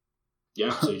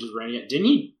 Yeah, so he just ran again. Didn't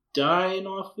he die in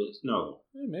office? No.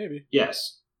 Maybe.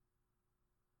 Yes.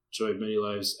 Enjoyed many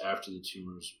lives after the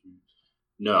tumors.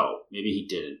 No, maybe he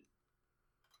didn't.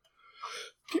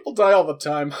 People die all the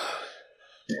time.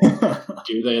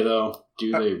 Do they, though?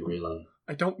 Do they really?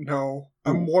 I don't know.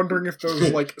 I'm wondering if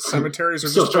those, like, cemeteries are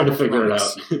Still just trying to filled with figure it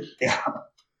rocks. out. Yeah.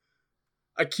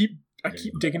 I keep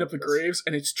digging up the graves,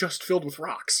 and it's just filled with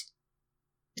rocks.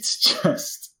 It's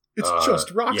just. It's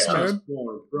just rocks, yeah. man. Just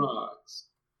more rocks.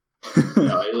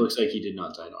 No, it looks like he did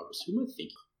not die in office. Who am I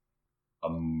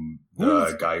thinking?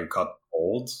 The guy who caught the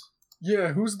cold. Yeah,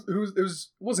 it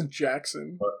wasn't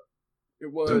Jackson. What?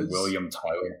 It was William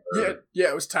Tyler. Yeah,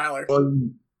 it was Tyler.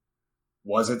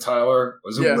 Was it Tyler?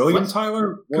 Was it Yeah. William What?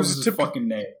 Tyler? What was his typical- fucking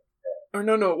name? Or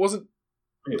no, it wasn't.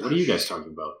 Wait, what are you guys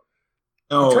talking about?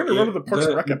 No, I'm trying to remember the Parks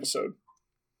and Rec episode.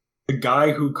 The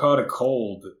guy who caught a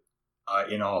cold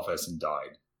in office and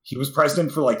died. He was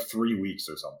president for like 3 weeks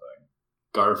or something.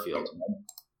 Garfield.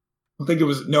 I think it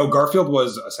was Garfield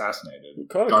was assassinated. Who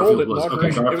caught a Garfield cold at was- okay,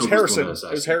 inauguration. Garfield It was was Harrison. the one that It was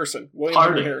assassinated. Harrison. William Henry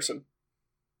Harding. Harrison.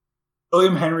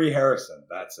 William Henry Harrison.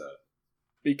 That's it.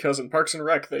 Because in Parks and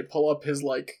Rec, they pull up his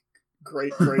like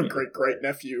great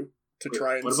nephew to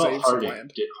try and What about save some Harding?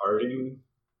 land. Did Harding?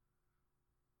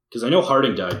 Because I know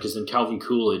Harding died. Because then Calvin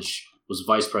Coolidge was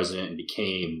vice president and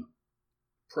became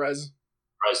Prez.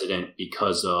 president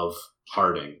because of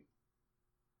Harding.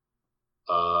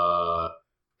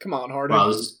 Come on, Harding.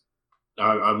 Wow,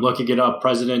 I'm looking it up.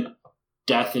 President,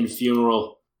 death and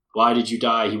funeral. Why did you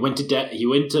die? He went to dead. He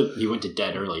went to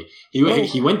dead early.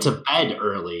 He went to bed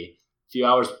early. A few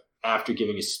hours after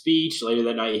giving a speech. Later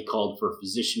that night, he called for a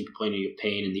physician complaining of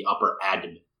pain in the upper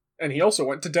abdomen. And he also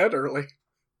went to dead early.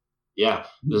 Yeah,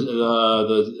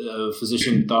 the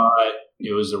physician thought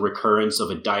it was a recurrence of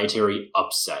a dietary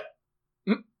upset.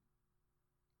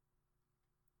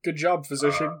 Good job,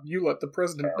 physician. You let the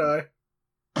president die.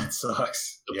 That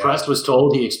sucks. The press was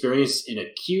told he experienced an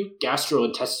acute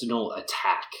gastrointestinal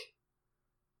attack.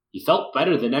 He felt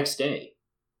better the next day.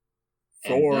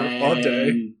 For and a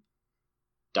day.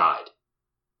 Died.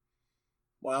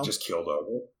 Wow. Just killed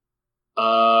over.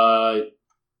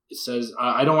 It says,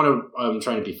 I don't want to, I'm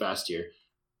trying to be fast here.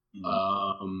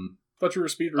 Thought you were a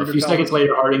speed A reader. few seconds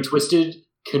later, Harding twisted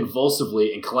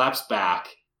convulsively and collapsed back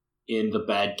in the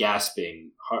bed,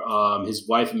 gasping. His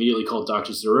wife immediately called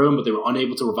doctors to the room, but they were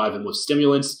unable to revive him with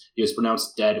stimulants. He was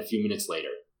pronounced dead a few minutes later.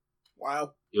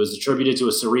 Wow. It was attributed to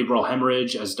a cerebral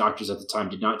hemorrhage, as doctors at the time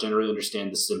did not generally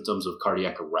understand the symptoms of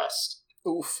cardiac arrest.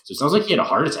 Oof. So it sounds like he had a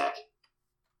heart attack.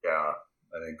 Yeah,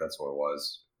 I think that's what it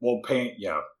was. Well, pain,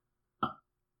 yeah.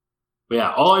 But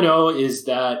yeah, all I know is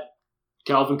that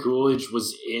Calvin Coolidge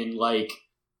was in like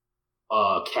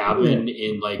a cabin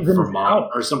in like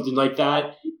Vermont or something like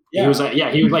that. Yeah. He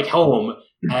was like home,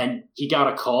 and he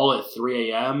got a call at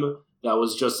 3 a.m. that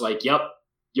was just like, "Yep,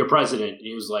 you're president." And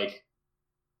he was like,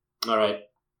 "All right,"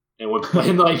 and went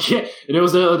and like, yeah, and that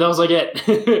was like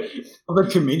it. Well, the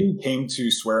committee came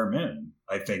to swear him in.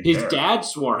 I think His dad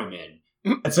swore him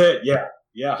in. That's it. Yeah,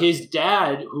 yeah. His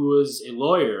dad, who was a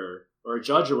lawyer or a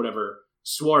judge or whatever,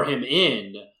 swore him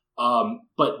in.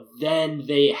 But then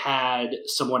they had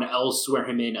someone else swear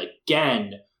him in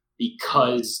again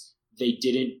because they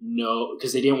didn't know,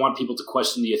 because they didn't want people to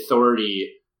question the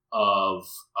authority of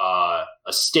a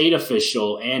state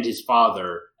official and his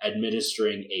father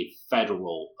administering a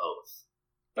federal oath.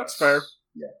 That's fair.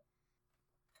 Yeah.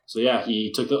 So yeah,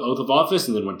 he took the oath of office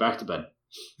and then went back to bed.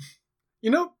 You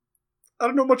know, I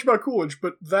don't know much about Coolidge,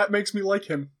 but that makes me like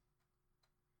him.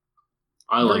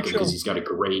 I like him chill. because he's got a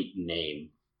great name.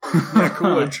 Yeah,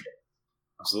 Coolidge.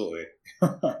 Absolutely.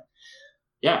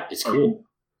 Yeah, it's cool.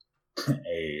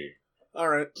 Hey. All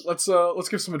right, let's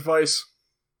give some advice.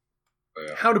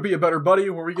 Yeah. How to be a better buddy,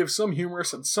 where we give some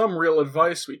humorous and some real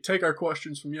advice. We take our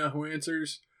questions from Yahoo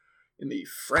Answers in the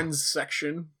Friends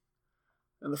section.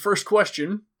 And the first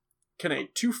question, can a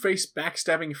two-faced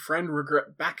backstabbing friend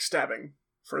regret backstabbing?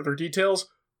 Further details,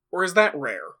 or is that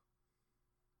rare?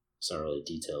 It's not really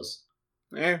details.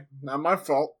 Not my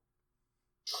fault.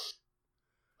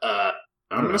 I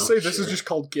don't I'm know. gonna say this Sure. is just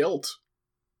called guilt.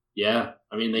 Yeah,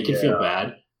 I mean they can feel bad.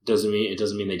 It doesn't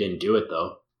mean they didn't do it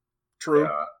though. True.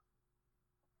 Yeah.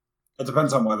 It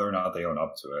depends on whether or not they own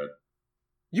up to it.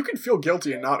 You can feel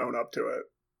guilty and not own up to it.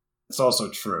 It's also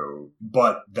true,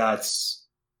 but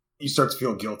you start to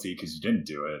feel guilty because you didn't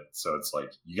do it. So it's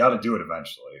like you got to do it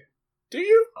eventually. Do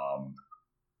you?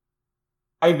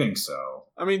 I think so.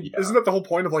 I mean, Yeah. isn't that the whole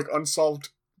point of like unsolved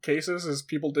cases? Is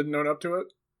people didn't own up to it?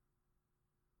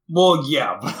 Well,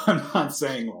 yeah, but I'm not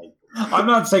saying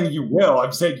you will.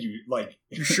 I'm saying you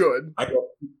You should. you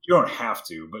don't have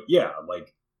to, but yeah, I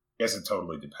guess it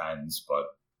totally depends. But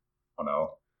I don't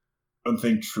know. I don't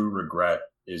think true regret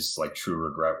is like true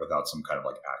regret without some kind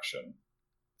of action.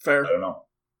 Fair. I don't know.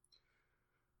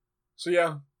 So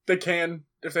yeah, they can.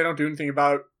 If they don't do anything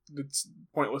about it, it's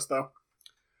pointless though.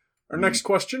 Our next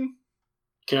question.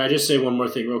 Can I just say one more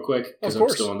thing real quick? Because Of I'm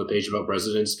course. still on the page about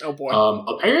presidents. Oh boy.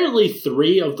 Apparently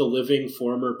 3 of the living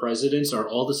former presidents are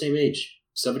all the same age.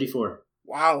 74.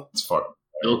 Wow. It's fun.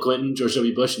 Bill Clinton, George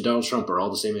W. Bush, and Donald Trump are all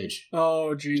the same age.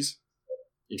 Oh jeez.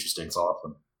 Interesting. It's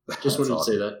awesome. Just wanted to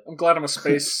say that. I'm glad I'm a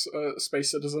space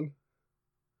citizen.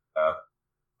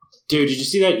 Dude, did you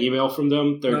see that email from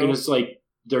them? They're No.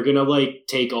 gonna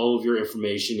take all of your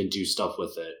information and do stuff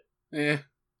with it.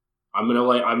 I'm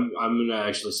gonna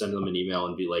actually send them an email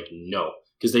and be like, no,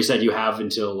 because they said you have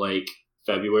until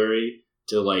February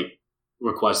to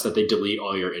request that they delete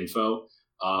all your info.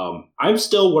 I'm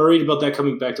still worried about that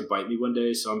coming back to bite me one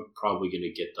day, so I'm probably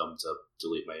gonna get them to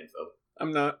delete my info.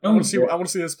 I'm not. Oh, I want to see. yeah. I want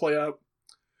to see this play out.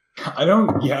 I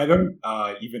don't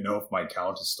even know if my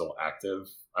account is still active.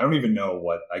 I don't even know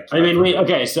what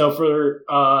Okay, so for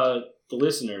the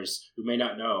listeners who may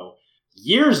not know,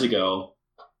 years ago,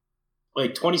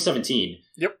 2017.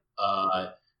 Yep.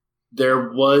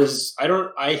 There was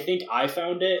I think I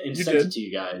found it and You sent did. it to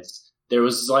you guys. There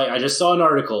was I just saw an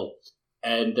article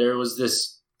and there was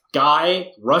this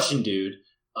guy, Russian dude,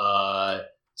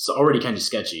 so already kind of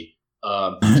sketchy.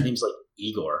 His name's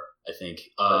Igor, I think.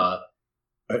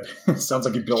 sounds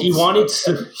like he built. He wanted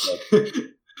to he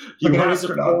Like an wanted to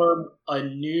astronaut. form a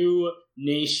new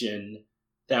nation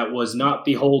that was not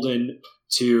beholden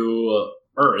to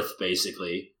Earth,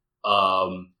 basically.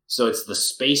 So it's the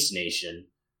Space Nation,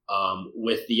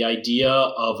 with the idea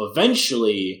of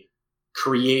eventually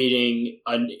creating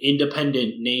an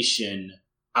independent nation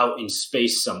out in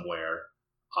space somewhere.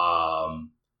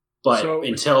 But So-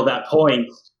 until that point,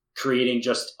 creating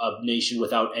just a nation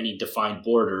without any defined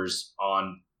borders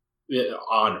on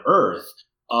Earth.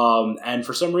 And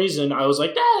for some reason, I was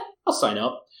like, I'll sign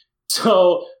up.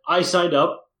 So I signed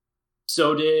up.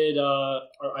 So did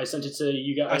I sent it to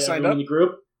you guys I signed everyone up. in the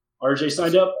group. RJ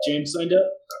signed up. James signed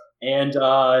up. And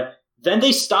then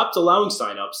they stopped allowing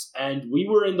signups, and we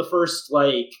were in the first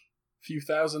Few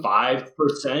thousand.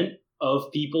 5%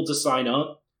 of people to sign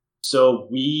up. So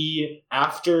we,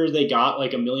 after they got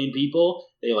 1 million people,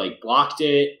 they blocked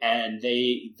it, and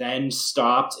they then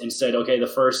stopped and said, okay, the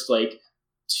first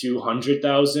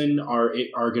 200,000 are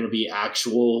going to be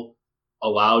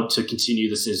allowed to continue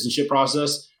the citizenship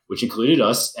process, which included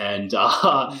us, and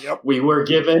Yep. we were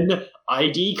given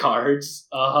ID cards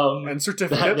And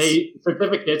certificates.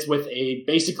 certificates with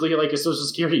basically a social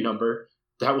security number.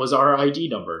 That was our ID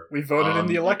number. We voted in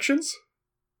the Um, elections?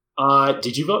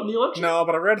 Did you vote in the election? No,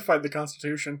 but I ratified the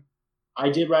Constitution. I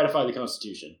did ratify the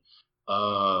Constitution.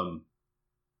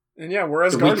 And yeah, we're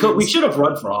as We Guardians. should have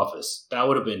run for office. That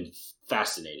would have been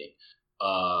fascinating.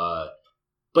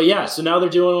 But yeah, so now they're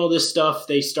doing all this stuff.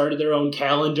 They started their own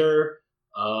calendar.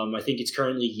 I think it's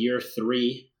currently year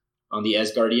 3 on the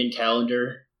Asgardian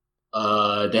calendar.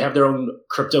 They have their own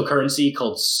cryptocurrency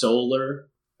called Solar.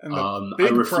 And the I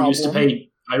big refuse problem,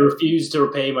 I refused to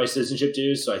repay my citizenship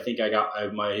dues, so I think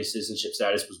my citizenship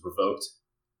status was revoked.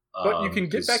 But you can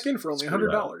get 'cause back in for only screw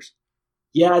that. $100.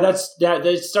 Yeah, that's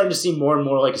starting to seem more and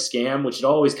more like a scam, which I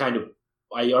always kind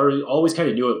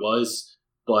of knew it was,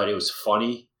 but it was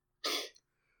funny.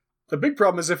 The big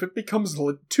problem is if it becomes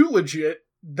too legit,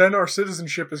 then our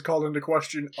citizenship is called into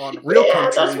question on real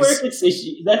countries.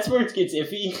 That's where it gets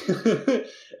iffy,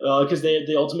 because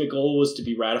the ultimate goal was to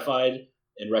be ratified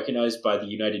and recognized by the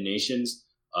United Nations,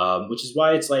 which is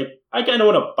why it's I kind of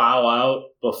want to bow out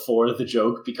before the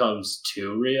joke becomes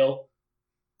too real.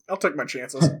 I'll take my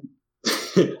chances.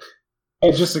 I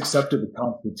just accepted the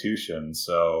Constitution,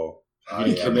 so You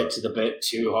didn't commit to the bit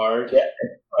too hard. Dude,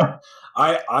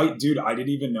 I didn't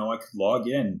even know I could log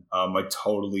in.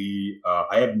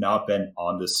 I have not been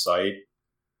on this site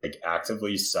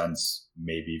actively since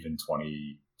maybe even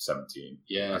 2017.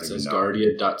 Yeah, I it don't says even know.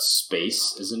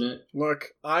 Guardia.space, isn't it?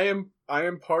 Look, I am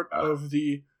part of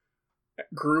the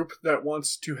group that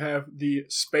wants to have the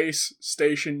space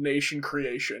station nation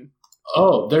creation.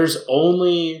 Oh, there's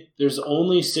only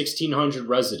 1,600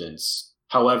 residents.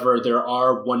 However, there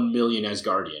are 1 million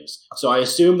Asgardians. So I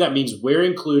assume that means we're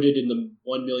included in the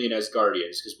 1 million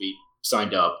Asgardians because we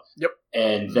signed up. Yep.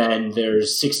 And then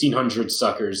there's 1,600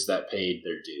 suckers that paid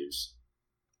their dues.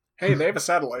 Hey, they have a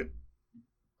satellite.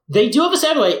 They do have a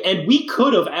satellite, and we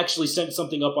could have actually sent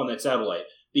something up on that satellite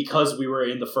because we were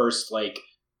in the first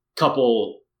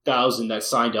couple thousand that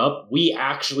signed up. We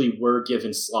actually were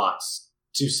given slots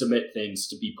to submit things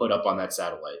to be put up on that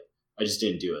satellite. I just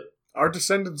didn't do it. Our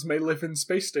descendants may live in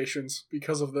space stations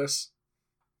because of this.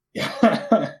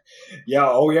 Yeah, yeah.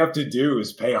 All we have to do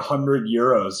is pay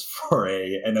 €100 for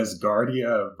an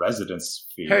Asgardia residence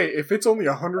fee. Hey, if it's only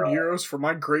 €100 for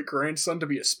my great-grandson to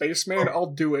be a spaceman,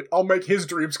 I'll do it. I'll make his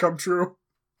dreams come true.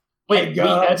 Wait, My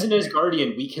God. as an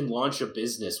Asgardian, we can launch a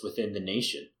business within the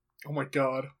nation. Oh my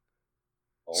god.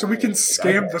 So we can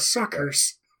scam the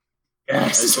suckers.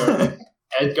 Yes.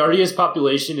 Asgardia's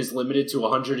population is limited to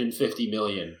 150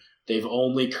 million. They've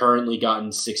only currently gotten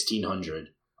 1,600.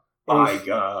 My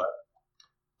God.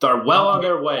 They're well on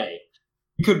their way.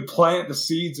 We could plant the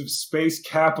seeds of space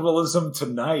capitalism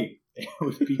tonight. It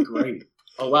would be great.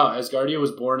 Oh wow, Asgardia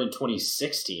was born in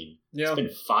 2016. Yeah, It's been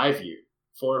 5 years.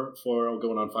 Four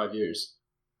going on 5 years.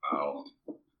 Wow.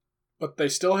 but they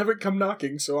still haven't come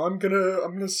knocking, so I'm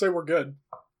gonna say we're good.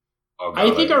 Oh, I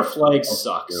God, think our flag Oh,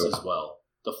 sucks yeah. as well.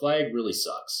 The flag really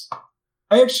sucks.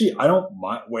 I don't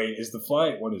mind. Wait, is the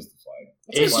flag? What is the flag?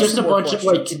 It's Let's just ask a more bunch of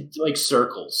questions. like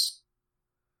circles.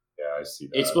 Yeah, I see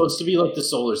that. It's supposed to be like the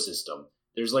solar system.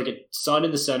 There's like a sun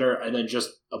in the center and then just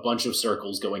a bunch of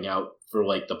circles going out for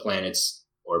like the planet's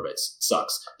orbits.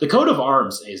 Sucks. The coat of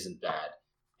arms isn't bad.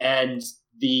 And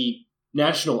the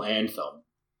national anthem.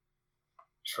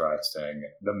 Interesting.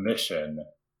 The mission.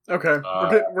 Okay,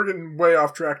 we're getting way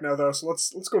off track now, though. So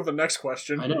let's go to the next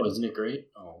question. I know, isn't it great?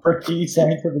 Oh. Our key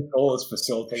scientific goal is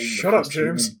facilitating Shut the up, first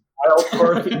James. human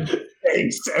childbirth in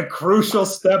space, a crucial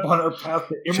step on our path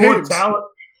to immortality.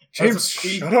 James, As a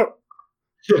speed- shut up.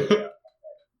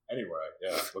 Anyway,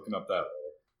 yeah, looking up that.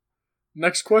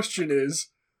 Next question is,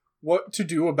 what to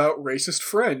do about racist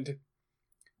friend?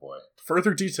 boy.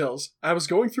 Further details. I was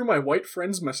going through my white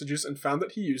friend's messages and found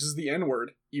that he uses the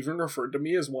N-word, even referred to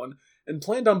me as one, and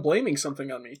planned on blaming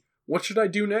something on me. What should I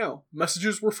do now?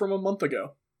 Messages were from a month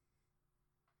ago.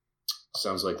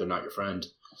 Sounds like they're not your friend.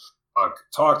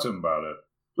 Talk to him about it.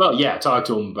 Well, yeah, talk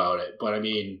to them about it. But I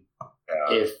mean,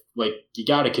 if you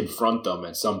got to confront them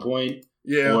at some point,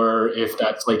 Yeah. or if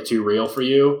that's too real for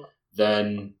you,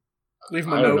 then Leave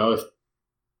him a I don't note. know if.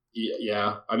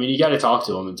 Yeah, I mean, you got to talk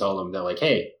to them and tell them that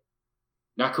hey,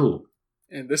 not cool.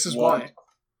 And this is What? why.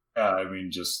 Yeah, I mean,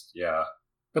 just, yeah.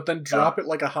 But then drop it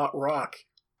like a hot rock.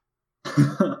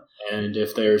 And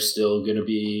if they're still gonna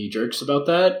be jerks about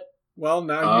that, Well,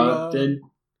 now then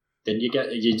you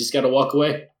just got to walk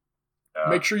away. Yeah.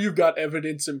 make sure you've got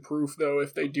evidence and proof, though,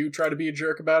 if they do try to be a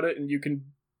jerk about it, and you can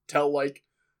tell,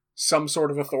 some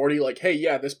sort of authority, hey,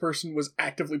 yeah, this person was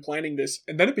actively planning this,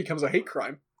 and then it becomes a hate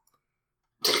crime.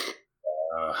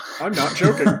 I'm not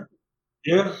joking.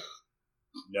 Yeah.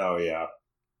 No, yeah.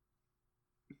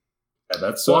 Yeah,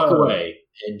 that's Walk away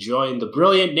and join the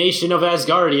brilliant nation of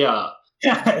Asgardia.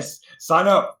 Yes, sign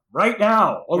up right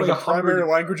now. Where Only the 100. primary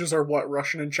languages are what?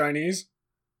 Russian and Chinese?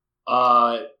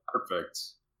 Perfect.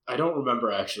 I don't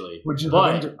remember actually, Would you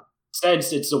but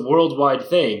since it's a worldwide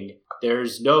thing,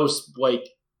 there's no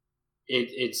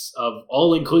it's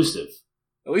all inclusive.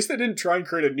 At least they didn't try and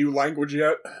create a new language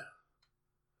yet.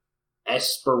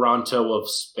 Esperanto of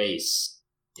space,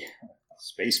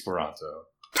 Space Toronto.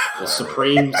 the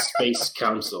Supreme Space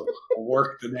Council,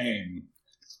 Work the name.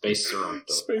 Space Toronto.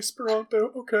 Space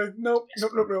Toronto. Okay. Nope.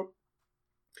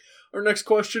 Our next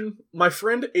question. My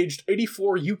friend, aged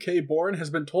 84, UK born, has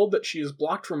been told that she is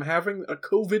blocked from having a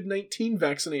COVID-19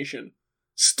 vaccination.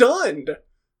 Stunned!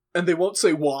 And they won't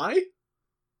say why?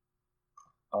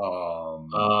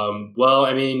 Well,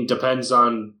 I mean, depends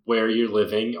on where you're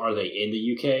living. Are they in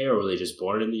the UK or were they just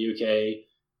born in the UK?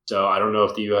 So I don't know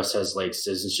if the US has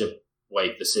citizenship,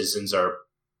 the citizens are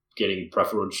getting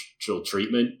preferential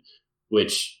treatment,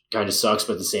 which kind of sucks,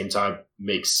 but at the same time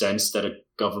makes sense that a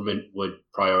government would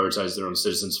prioritize their own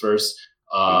citizens first.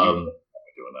 Doing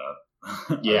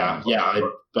that. Yeah, I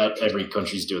bet every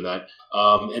country's doing that.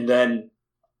 And then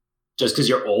just because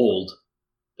you're old,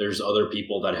 there's other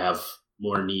people that have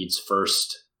more needs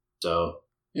first. So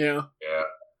Yeah. Yeah.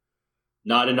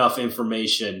 not enough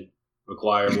information,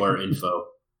 require more info.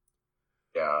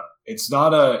 Yeah. It's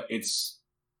not like it's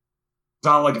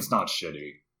not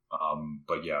shitty.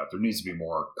 But yeah, there needs to be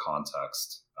more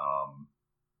context.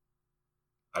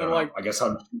 I don't know. I guess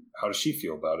how does she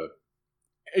feel about it?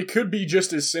 It could be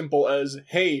just as simple as,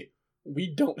 hey,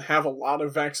 we don't have a lot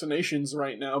of vaccinations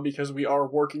right now because we are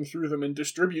working through them and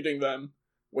distributing them.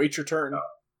 Wait your turn.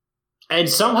 And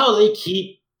somehow they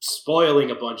keep spoiling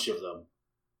a bunch of them.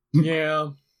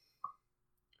 Yeah.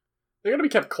 They're gonna be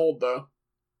kept cold, though.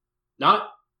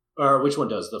 Or which one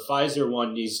does? The Pfizer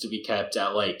one needs to be kept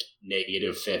at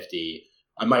 -50.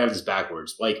 I might have this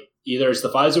backwards. Either it's the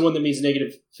Pfizer one that needs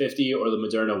 -50 or the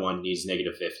Moderna one needs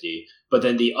 -50. But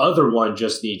then the other one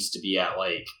just needs to be at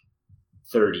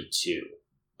 32.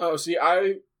 Oh, see,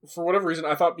 for whatever reason,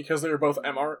 I thought because they were both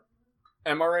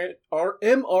mRNA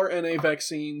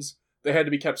vaccines, they had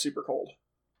to be kept super cold.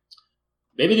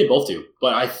 Maybe they both do,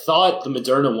 but I thought the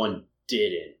Moderna one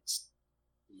didn't.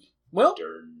 Well,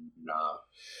 Moderna.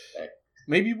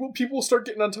 maybe people will start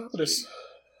getting on top of this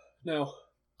now.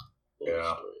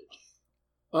 Yeah.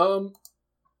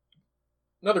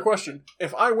 Another question.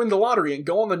 If I win the lottery and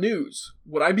go on the news,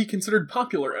 would I be considered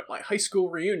popular at my high school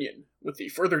reunion? With the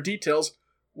further details,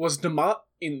 was Demott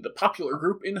in the popular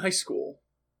group in high school?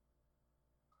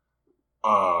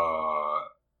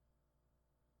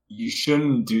 You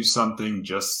shouldn't do something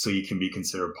just so you can be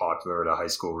considered popular at a high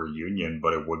school reunion,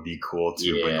 but it would be cool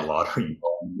to win the lottery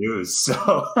news. So,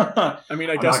 I mean,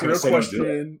 I guess the real say don't do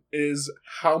question is,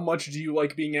 how much do you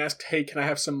like being asked, hey, can I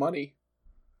have some money?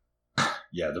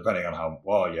 yeah, depending on how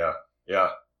well, yeah.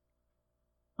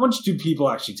 How much do people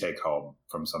actually take home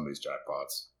from some of these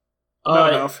jackpots?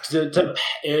 Not enough. It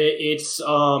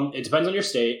depends on your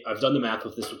state. I've done the math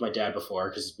with this with my dad before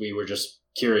because we were just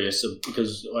curious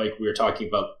because we were talking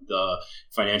about the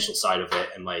financial side of it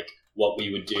and what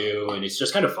we would do, and it's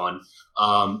just kind of fun.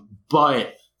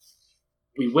 But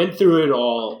we went through it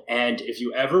all, and if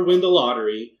you ever win the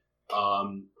lottery,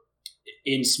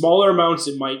 in smaller amounts,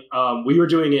 it might. We were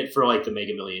doing it for the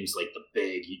Mega Millions, the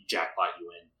big jackpot you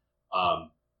win.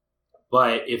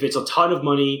 But if it's a ton of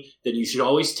money, then you should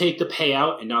always take the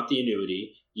payout and not the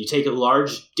annuity. You take a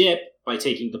large dip by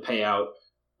taking the payout,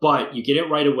 but you get it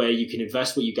right away. You can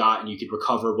invest what you got, and you can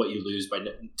recover what you lose by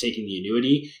taking the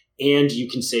annuity, and you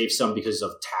can save some because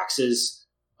of taxes.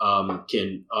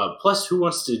 Plus, who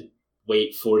wants to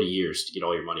wait 40 years to get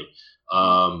all your money.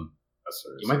 That's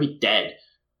serious. You might be dead.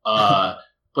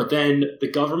 But then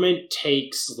the government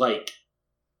takes like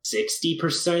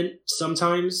 60%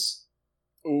 sometimes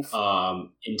Oof.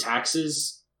 in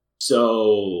taxes.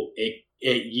 So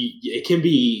it can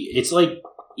be, it's like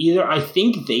either I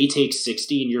think they take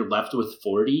 60 and you're left with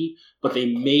 40, but they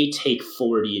may take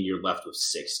 40 and you're left with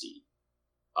 60.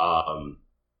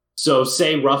 So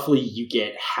say roughly you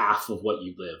get half of what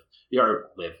you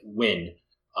win.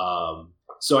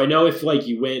 So I know if like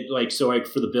you win, like, so like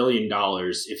for the $1 billion,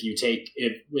 if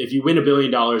you win $1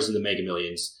 billion in the Mega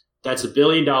Millions, that's $1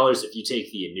 billion if you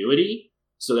take the annuity.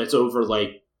 So that's over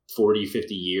like 40,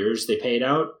 50 years they pay it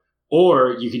out.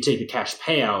 Or you can take the cash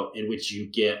payout in which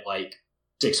you get like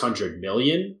 600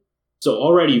 million. So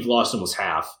already you've lost almost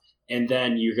half. And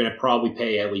then you're going to probably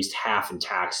pay at least half in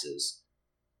taxes.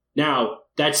 Now,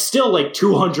 that's still like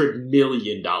 $200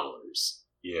 million.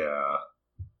 Yeah.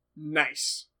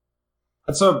 Nice.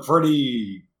 That's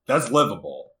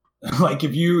livable. Like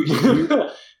if you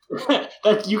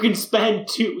that you can spend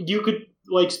you could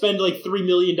like spend like $3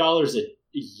 million a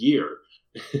year.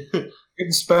 you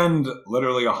can spend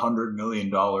literally $100 million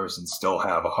and still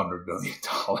have $100 million.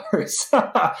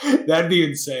 That'd be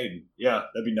insane. Yeah,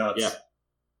 that'd be nuts. Yeah.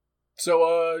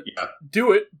 So, Yeah.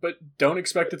 do it, but don't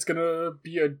expect it's gonna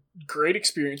be a great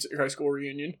experience at your high school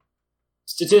reunion.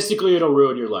 Statistically, it'll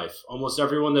ruin your life. Almost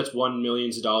everyone that's won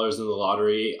millions of dollars in the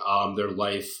lottery,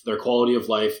 their quality of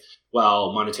life,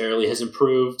 while monetarily has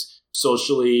improved,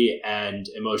 socially and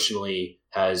emotionally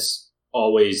has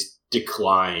always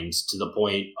declined to the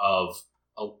point of,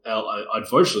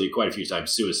 unfortunately, quite a few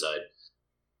times suicide.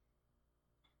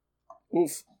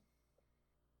 Oof.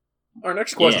 Our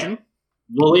next question.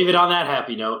 We'll leave it on that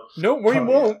happy note. No, we Oh,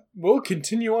 won't. We'll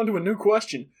continue on to a new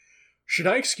question. Should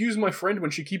I excuse my friend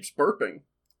when she keeps burping?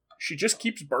 She just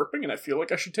keeps burping and I feel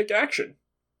like I should take action.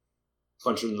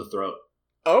 Punch her in the throat.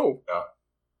 Oh,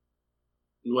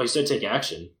 Well, you said take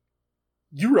action.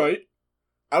 you right.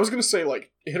 I was gonna say,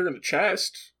 like, hit her in the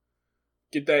chest.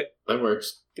 Get That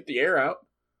works. the air out.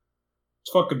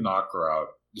 Let's fucking knock her out.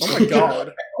 Oh my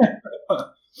god.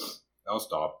 I'll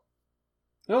stop.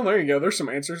 Well, there you go. There's some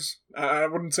answers. I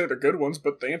wouldn't say they're good ones,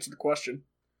 but they answer the question.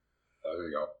 There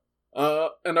you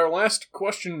go. And our last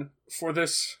question for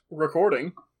this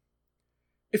recording.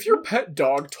 If your pet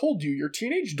dog told you your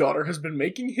teenage daughter has been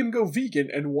making him go vegan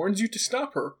and warns you to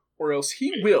stop her, or else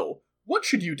he will, what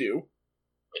should you do?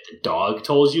 Wait, the dog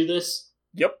told you this?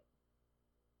 Yep.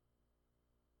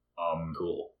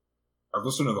 Cool. I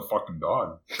listen to the fucking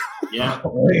dog. Yeah.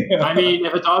 I mean,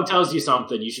 if a dog tells you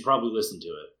something, you should probably listen to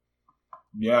it.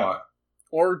 Yeah.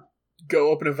 Or go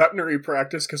open a veterinary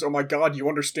practice because, oh my god, you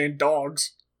understand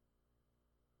dogs.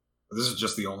 This is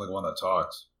just the only one that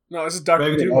talks. No, this is Dr.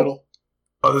 Maybe- Doolittle.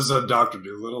 Oh, this is a Dr.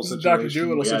 Doolittle This is situation. Dr.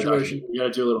 Doolittle Yeah, situation. We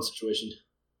gotta do a little situation.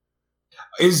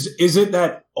 Is it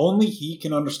that only he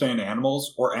can understand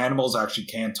animals, or animals actually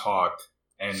can talk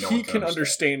and no He one can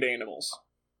understand animals.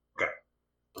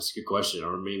 That's a good question.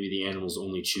 Or maybe the animals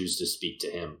only choose to speak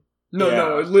to him. No,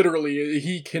 Yeah. literally,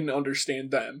 he can understand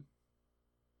them.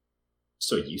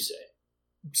 So you say.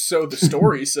 So the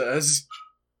story says.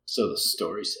 So the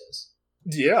story says.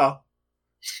 Yeah.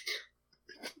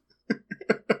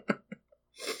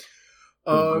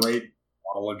 A great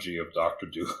apology of Dr.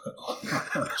 Doolittle.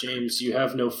 James, you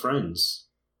have no friends.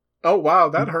 Oh, wow,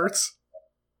 that hurts.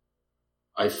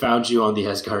 I found you on the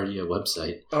Asgardia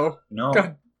website. Oh, No.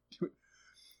 God.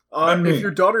 I mean- If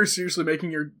your daughter is seriously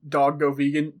making your dog go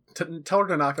vegan, tell her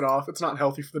to knock it off. It's not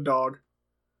healthy for the dog.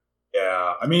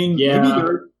 Yeah. I mean, Yeah.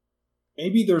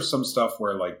 maybe there's some stuff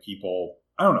where, like, people...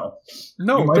 I don't know. You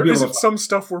No, might there be able isn't to- some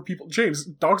stuff where people... James,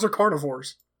 dogs are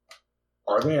carnivores.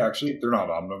 Are they actually? They're not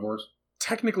omnivores?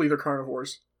 Technically, they're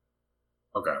carnivores.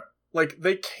 Okay. Like,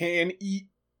 they can eat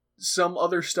some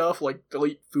other stuff, like they'll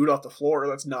eat food off the floor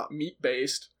that's not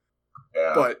meat-based,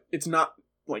 Yeah. but it's not,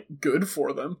 like, good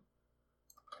for them.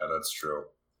 Yeah, that's true.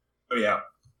 But yeah.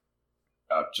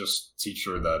 Just teach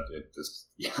her that this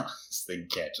thing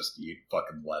can't just eat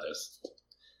fucking lettuce.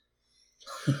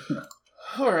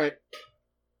 Alright.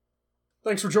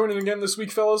 Thanks for joining again this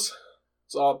week, fellas.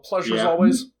 It's a pleasure as Yeah.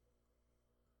 always.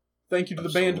 Thank you to the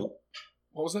band. Absolute-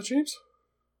 What was that, James?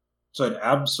 Said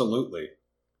absolutely.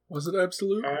 Was it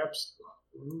absolute?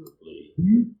 Absolutely.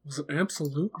 Was it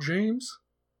absolute, James?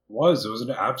 It was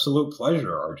an absolute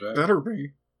pleasure, RJ. Better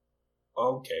be.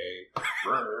 Okay.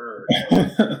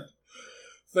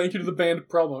 Thank you to the band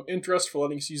Problem of Interest for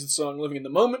letting us use the song Living in the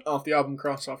Moment off the album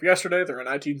Crossed Off Yesterday. They're on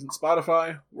iTunes and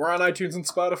Spotify. We're on iTunes and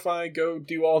Spotify. Go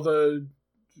do all the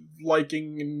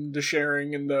liking and the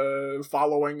sharing and the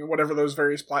following and whatever those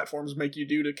various platforms make you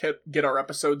do to get our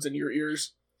episodes in your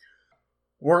ears.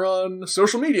 We're on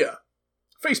social media.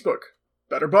 Facebook,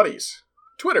 Better Buddies.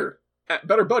 Twitter,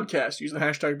 @BetterBudcast. Use the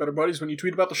hashtag BetterBuddies when you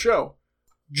tweet about the show.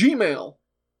 Gmail,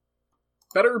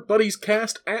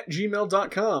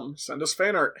 BetterBuddiesCast@gmail.com. Send us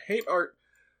fan art, hate art,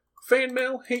 fan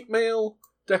mail, hate mail,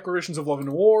 declarations of love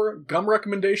and war, gum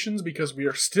recommendations, because we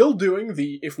are still doing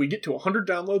if we get to 100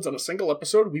 downloads on a single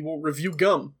episode, we will review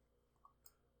gum.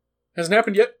 Hasn't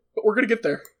happened yet, but we're going to get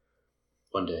there.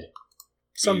 One day.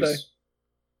 Someday. Jeez.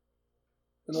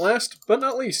 And last but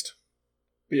not least,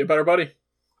 be a better buddy.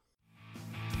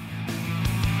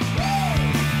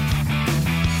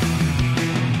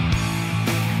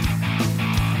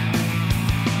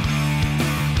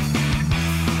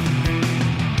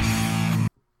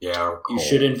 Yeah, cool. You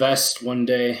should invest one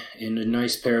day in a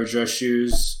nice pair of dress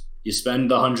shoes. You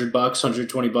spend the $100,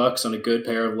 $120 on a good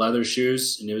pair of leather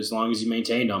shoes, and as long as you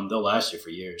maintain them, they'll last you for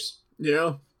years.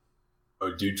 Yeah.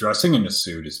 Oh, dude, dressing in a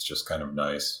suit is just kind of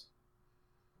nice.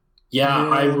 Yeah, Yeah.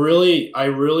 I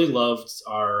really loved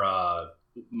our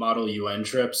Model UN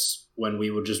trips when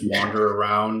we would just wander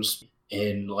around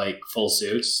in like full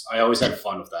suits. I always had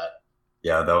fun with that.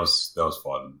 Yeah, that was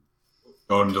fun.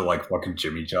 Going to like fucking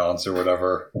Jimmy John's or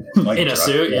whatever. Like, In a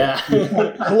suit, yeah.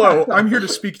 Hello, I'm here to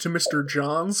speak to Mr.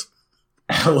 Johns.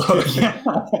 Hello, yeah.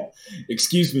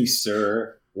 Excuse me,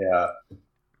 sir. Yeah.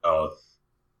 Oh,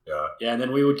 yeah. Yeah, and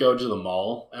then we would go to the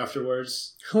mall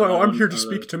afterwards. Hello, I'm here to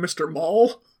speak to Mr.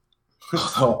 Mall.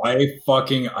 Oh, I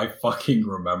fucking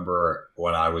remember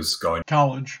when I was going.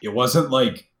 College. It wasn't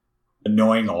like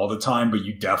annoying all the time, but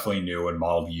you definitely knew when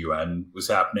Model UN was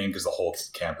happening because the whole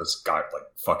campus got like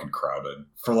fucking crowded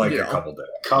for like Yeah. a couple days.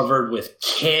 Covered with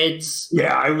kids.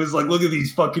 Yeah, I was like, look at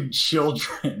these fucking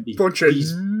children. Bunch of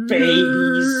these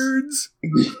nerds.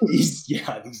 these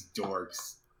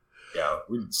dorks. Yeah,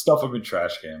 we'd stuff them in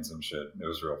trash cans and shit. It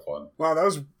was real fun. Wow,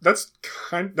 that's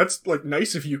like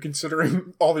nice of you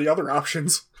considering all the other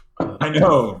options. I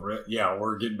know. Yeah,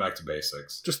 we're getting back to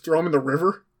basics. Just throw them in the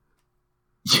river.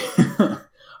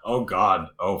 Oh god.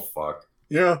 Oh fuck.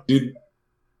 Yeah. Dude.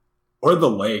 Or the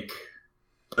lake.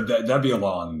 But that'd be a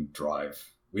long drive.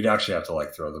 We'd actually have to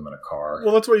like throw them in a car.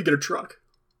 Well, that's why you get a truck.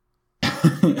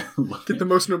 Get the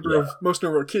most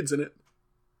number of kids in it.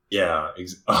 Yeah.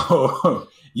 Oh,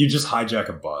 you just hijack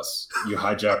a bus. You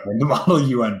hijack one of the Model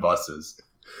UN buses.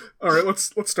 All right,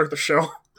 let's start the show.